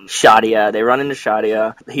Shadia. They run into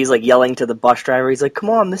Shadia. He's, like, yelling to the bus driver. He's like,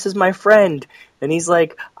 come on, this is my friend. And he's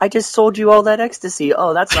like, I just sold you all that ecstasy.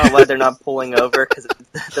 Oh, that's not why they're not pulling over, because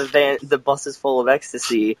the bus is full of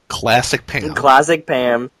ecstasy. Classic Pam. Classic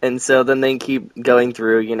Pam. And so then they keep going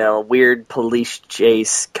through, a weird police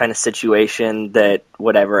chase kind of situation that,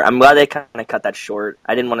 whatever. I'm glad they kind of cut that short.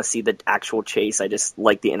 I didn't want to see the actual chase. I just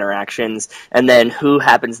like the interactions. And then who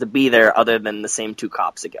happens to be there other than the same two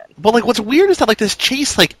cops again? Well, like, what's weird is that, like, this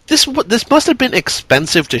chase, like, this must have been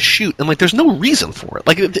expensive to shoot, and, like, there's no reason for it.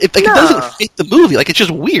 Like, it doesn't fit the movie. Like, it's just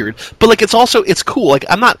weird. But, like, it's cool. Like,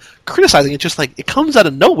 I'm not criticizing it. Just, like, it comes out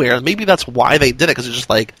of nowhere, and maybe that's why they did it, because it's just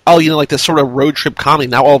like, oh, like, this sort of road trip comedy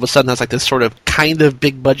now all of a sudden has, like, this sort of kind of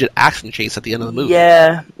big-budget action chase at the end of the movie.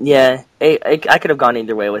 Yeah. I could have gone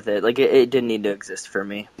either way with it. Like, it didn't need to exist for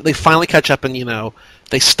me. They finally catch up and,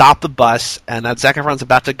 they stop the bus, and Zac Efron's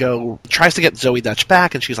about to go, tries to get Zoe Dutch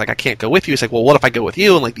back, and she's like, I can't go with you. He's like, well, what if I go with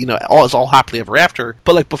you? And, like, all is all happily ever after.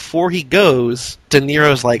 But, like, before he goes, De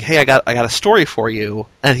Niro's like, hey, I got a story for you.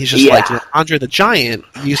 And he's just like, Andre the Giant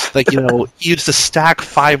used, like, he used to stack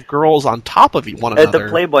 5 girls on top of one another. At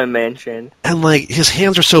the Playboy Mansion. And, like, his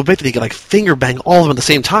hands are so big that he could, like, finger bang all of them at the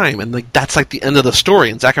same time. And, like, that's, like, the end of the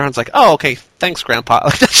story. And Zac Efron's like, oh, okay, thanks, Grandpa.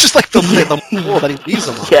 Like, that's just, like, the rule that he leaves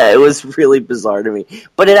him on. Yeah, it was really bizarre to me.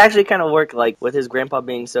 But it actually kind of worked, like, with his grandpa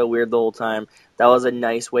being so weird the whole time. That was a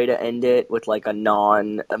nice way to end it with, like, a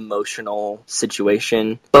non-emotional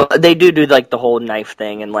situation. But they do, like, the whole knife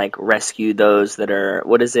thing and, like, rescue those that are...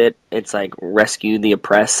 What is it? It's, like, rescue the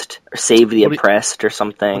oppressed or save the oppressed or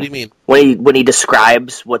something. What do you mean? When he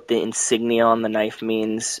describes what the insignia on the knife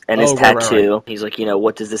means and his tattoo, right. He's like,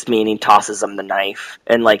 what does this mean? He tosses him the knife.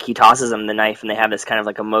 And, like, he tosses him the knife, and they have this kind of,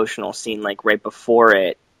 like, emotional scene, like, right before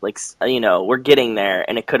it. Like, we're getting there,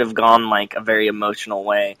 and it could have gone, like, a very emotional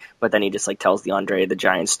way, but then he just, like, tells the Andre the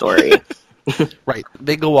Giant story. Right.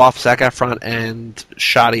 They go off, Zac Efron and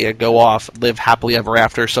Shadia go off, live happily ever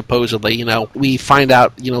after, supposedly. We find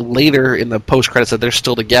out, later in the post-credits that they're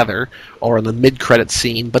still together, or in the mid-credits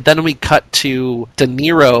scene, but then we cut to De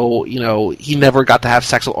Niro, he never got to have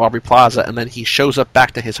sex with Aubrey Plaza, and then he shows up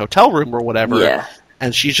back to his hotel room or whatever,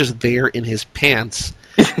 and she's just there in his pants.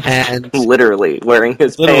 And literally wearing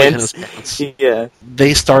his pants. Yeah,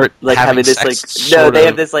 they start like having this sex, like they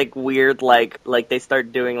have this like weird like they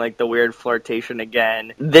start doing like the weird flirtation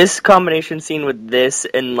again. This combination scene with this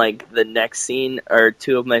and like the next scene are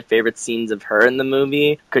two of my favorite scenes of her in the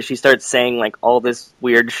movie, because she starts saying like all this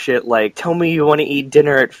weird shit like, tell me you want to eat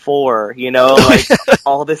dinner at 4, like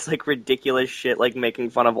all this like ridiculous shit, like making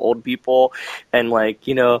fun of old people and like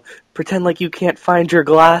pretend like you can't find your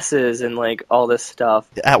glasses and like all this stuff.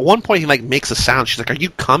 At one point he like makes a sound. She's like, are you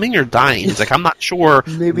coming or dying? He's like, I'm not sure.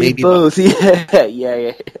 Maybe both.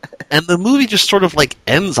 Yeah. And the movie just sort of like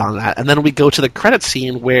ends on that, and then we go to the credit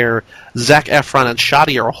scene where Zac Efron and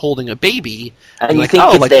Shadi are holding a baby, and you like, think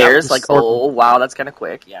oh, it's like, theirs, like, oh wow, that's kind of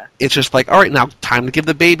quick, yeah. It's just like, all right, now time to give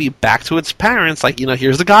the baby back to its parents. Like,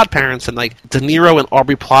 here's the godparents, and like De Niro and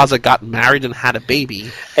Aubrey Plaza got married and had a baby,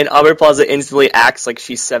 and Aubrey Plaza instantly acts like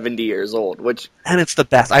she's 70 years old, and it's the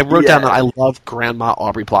best. I wrote down that I love Grandma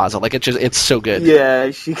Aubrey Plaza. Like, it's so good.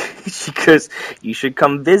 Yeah, she goes, you should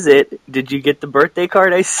come visit. Did you get the birthday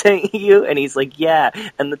card I sent you? And he's like, yeah,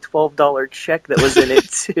 and the $12 check that was in it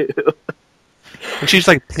too. And she's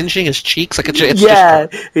like pinching his cheeks, like it's yeah.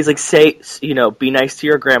 He's like, say, be nice to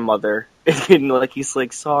your grandmother, and like he's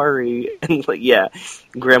like, sorry, and like, yeah,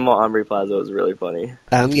 Grandma Aubrey Plaza was really funny.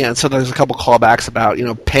 And so there's a couple callbacks about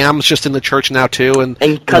Pam's just in the church now too,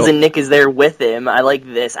 and Cousin Nick is there with him. I like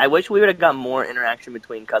this. I wish we would have got more interaction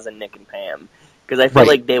between Cousin Nick and Pam. Because I feel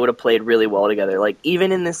like they would have played really well together. Like,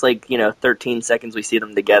 even in this, 13 seconds we see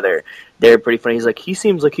them together, they're pretty funny. He's like, he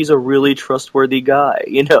seems like he's a really trustworthy guy,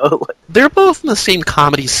 They're both in the same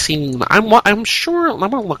comedy scene. I'm sure, I'm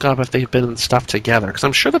going to look up if they've been in stuff together, because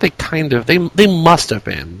I'm sure that they must have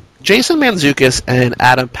been. Jason Mantzoukas and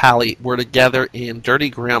Adam Pally were together in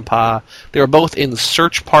Dirty Grandpa. They were both in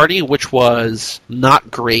Search Party, which was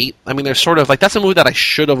not great. I mean, they're sort of, that's a movie that I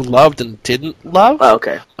should have loved and didn't love. Oh,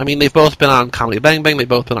 okay. I mean, they've both been on Comedy Bang Bang, they've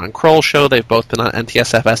both been on Kroll Show, they've both been on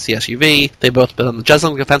NTSF STSUV, they've both been on the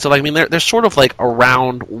Jeslyn Offensive. I mean, they're sort of,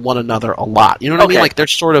 around one another a lot. You know what I mean? Like, they're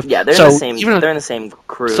sort of... Yeah, they're in the same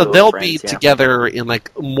crew. So they'll be together in,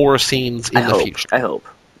 more scenes in the future. I hope.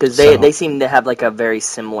 Because they seem to have, a very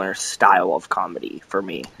similar style of comedy for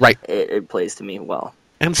me. Right. It plays to me well.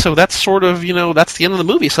 And so that's sort of, that's the end of the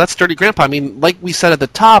movie. So that's Dirty Grandpa. I mean, like we said at the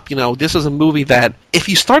top, this is a movie that if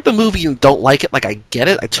you start the movie and don't like it, I get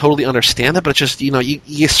it. I totally understand it. But it's just,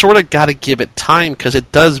 you sort of got to give it time because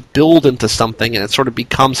it does build into something and it sort of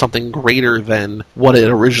becomes something greater than what it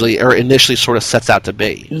initially sort of sets out to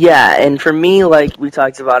be. Yeah, and for me, we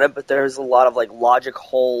talked about it, but there's a lot of, logic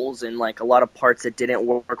holes and, a lot of parts that didn't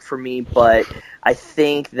work for me. But I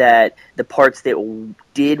think that the parts that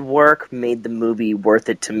did work made the movie worth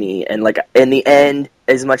it to me. And in the end,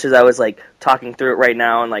 as much as I was talking through it right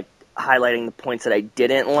now and highlighting the points that I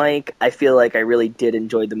didn't like, I feel like I really did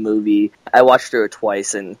enjoy the movie. I watched through it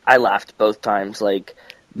twice and I laughed both times.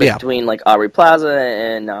 Between Aubrey Plaza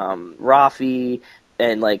and Rafi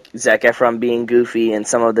and Zac Efron being goofy and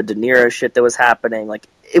some of the De Niro shit that was happening,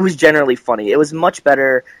 it was generally funny. It was much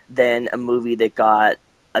better than a movie that got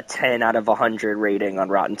a 10 out of 100 rating on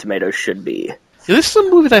Rotten Tomatoes should be. This is a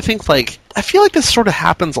movie that I think, I feel like this sort of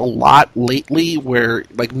happens a lot lately where,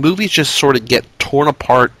 movies just sort of get torn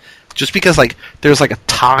apart just because, there's, a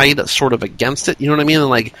tide sort of against it, you know what I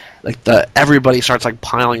mean? And, everybody starts,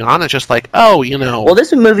 piling on. It's just Well,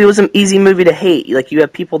 this movie was an easy movie to hate. You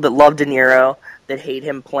have people that love De Niro that hate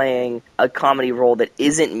him playing a comedy role that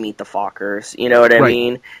isn't Meet the Fockers, you know what I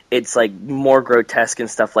mean? It's, more grotesque and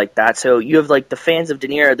stuff like that. So you have, the fans of De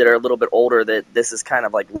Niro that are a little bit older that this is kind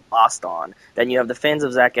of, lost on. Then you have the fans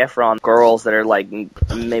of Zac Efron, girls that are,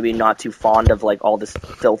 maybe not too fond of, all this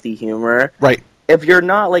filthy humor. Right. If you're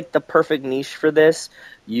not, the perfect niche for this,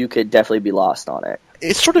 you could definitely be lost on it.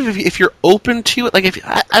 It's sort of if you're open to it,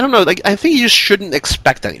 I don't know, I think you just shouldn't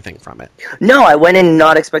expect anything from it. No, I went in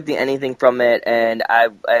not expecting anything from it, and I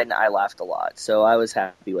laughed a lot, so I was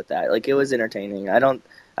happy with that. It was entertaining. I don't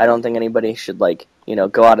think anybody should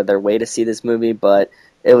go out of their way to see this movie, but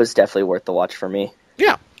it was definitely worth the watch for me.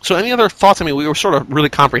 Yeah. So any other thoughts? I mean, we were sort of really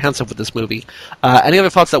comprehensive with this movie. Any other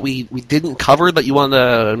thoughts that we didn't cover that you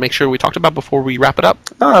wanted to make sure we talked about before we wrap it up?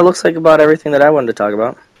 Oh, it looks like about everything that I wanted to talk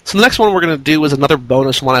about. So the next one we're going to do is another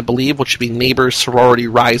bonus one, I believe, which should be Neighbors Sorority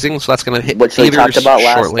Rising. So that's going to hit which we talked about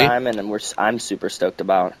shortly. Last time, and I'm super stoked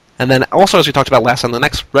about. And then also, as we talked about last time, the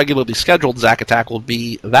next regularly scheduled Zack Attack will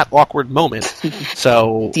be That Awkward Moment.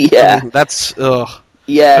 So yeah, I mean, that's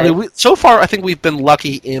yeah. I mean, so far, I think we've been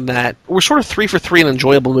lucky in that we're sort of 3 for 3 in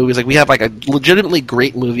enjoyable movies. We have a legitimately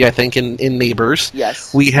great movie, I think, in Neighbors.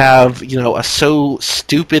 Yes. We have a so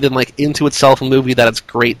stupid and into itself movie that it's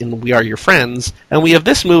great in We Are Your Friends, and we have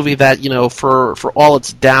this movie that for all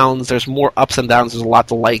its downs, there's more ups and downs. There's a lot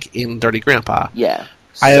to like in Dirty Grandpa. Yeah.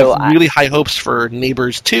 I have really high hopes for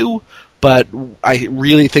Neighbors 2, but I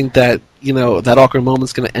really think that that awkward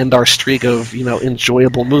moment's going to end our streak of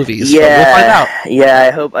enjoyable movies. Yeah, but we'll find out. Yeah,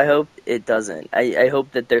 I hope it doesn't. I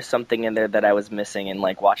hope that there's something in there that I was missing in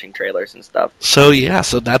like watching trailers and stuff. So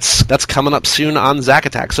that's coming up soon on Zack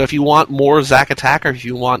Attack. So if you want more Zack Attack, or if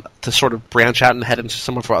you want to sort of branch out and head into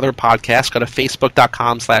some of our other podcasts, go to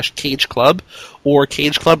facebook.com/cageclub or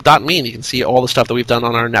cageclub.me, and you can see all the stuff that we've done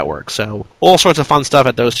on our network. So all sorts of fun stuff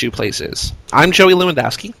at those two places. I'm Joey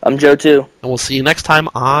Lewandowski. I'm Joe too. And we'll see you next time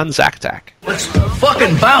on Zack Attack. Let's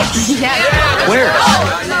fucking bounce. Yeah. Where?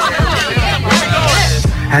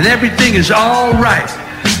 And everything is all right.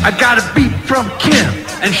 I got a beat from Kim,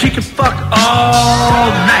 and she can fuck all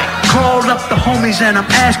night. Called up the homies and I'm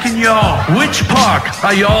asking y'all, which park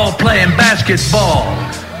are y'all playing basketball?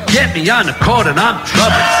 Get me on the court and I'm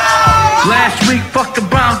troubled. Last week fucking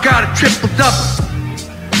Brown got a triple-double.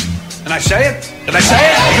 Did I say it? Did I say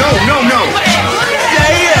it? No.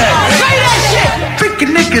 Say it! Say that shit!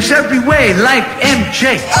 Freaking niggas every way like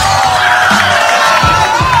MJ.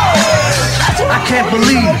 I can't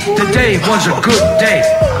believe today was a good day.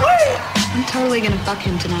 I'm totally gonna fuck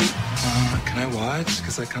him tonight. Can I watch?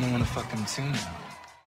 Because I kind of want to fuck him too now.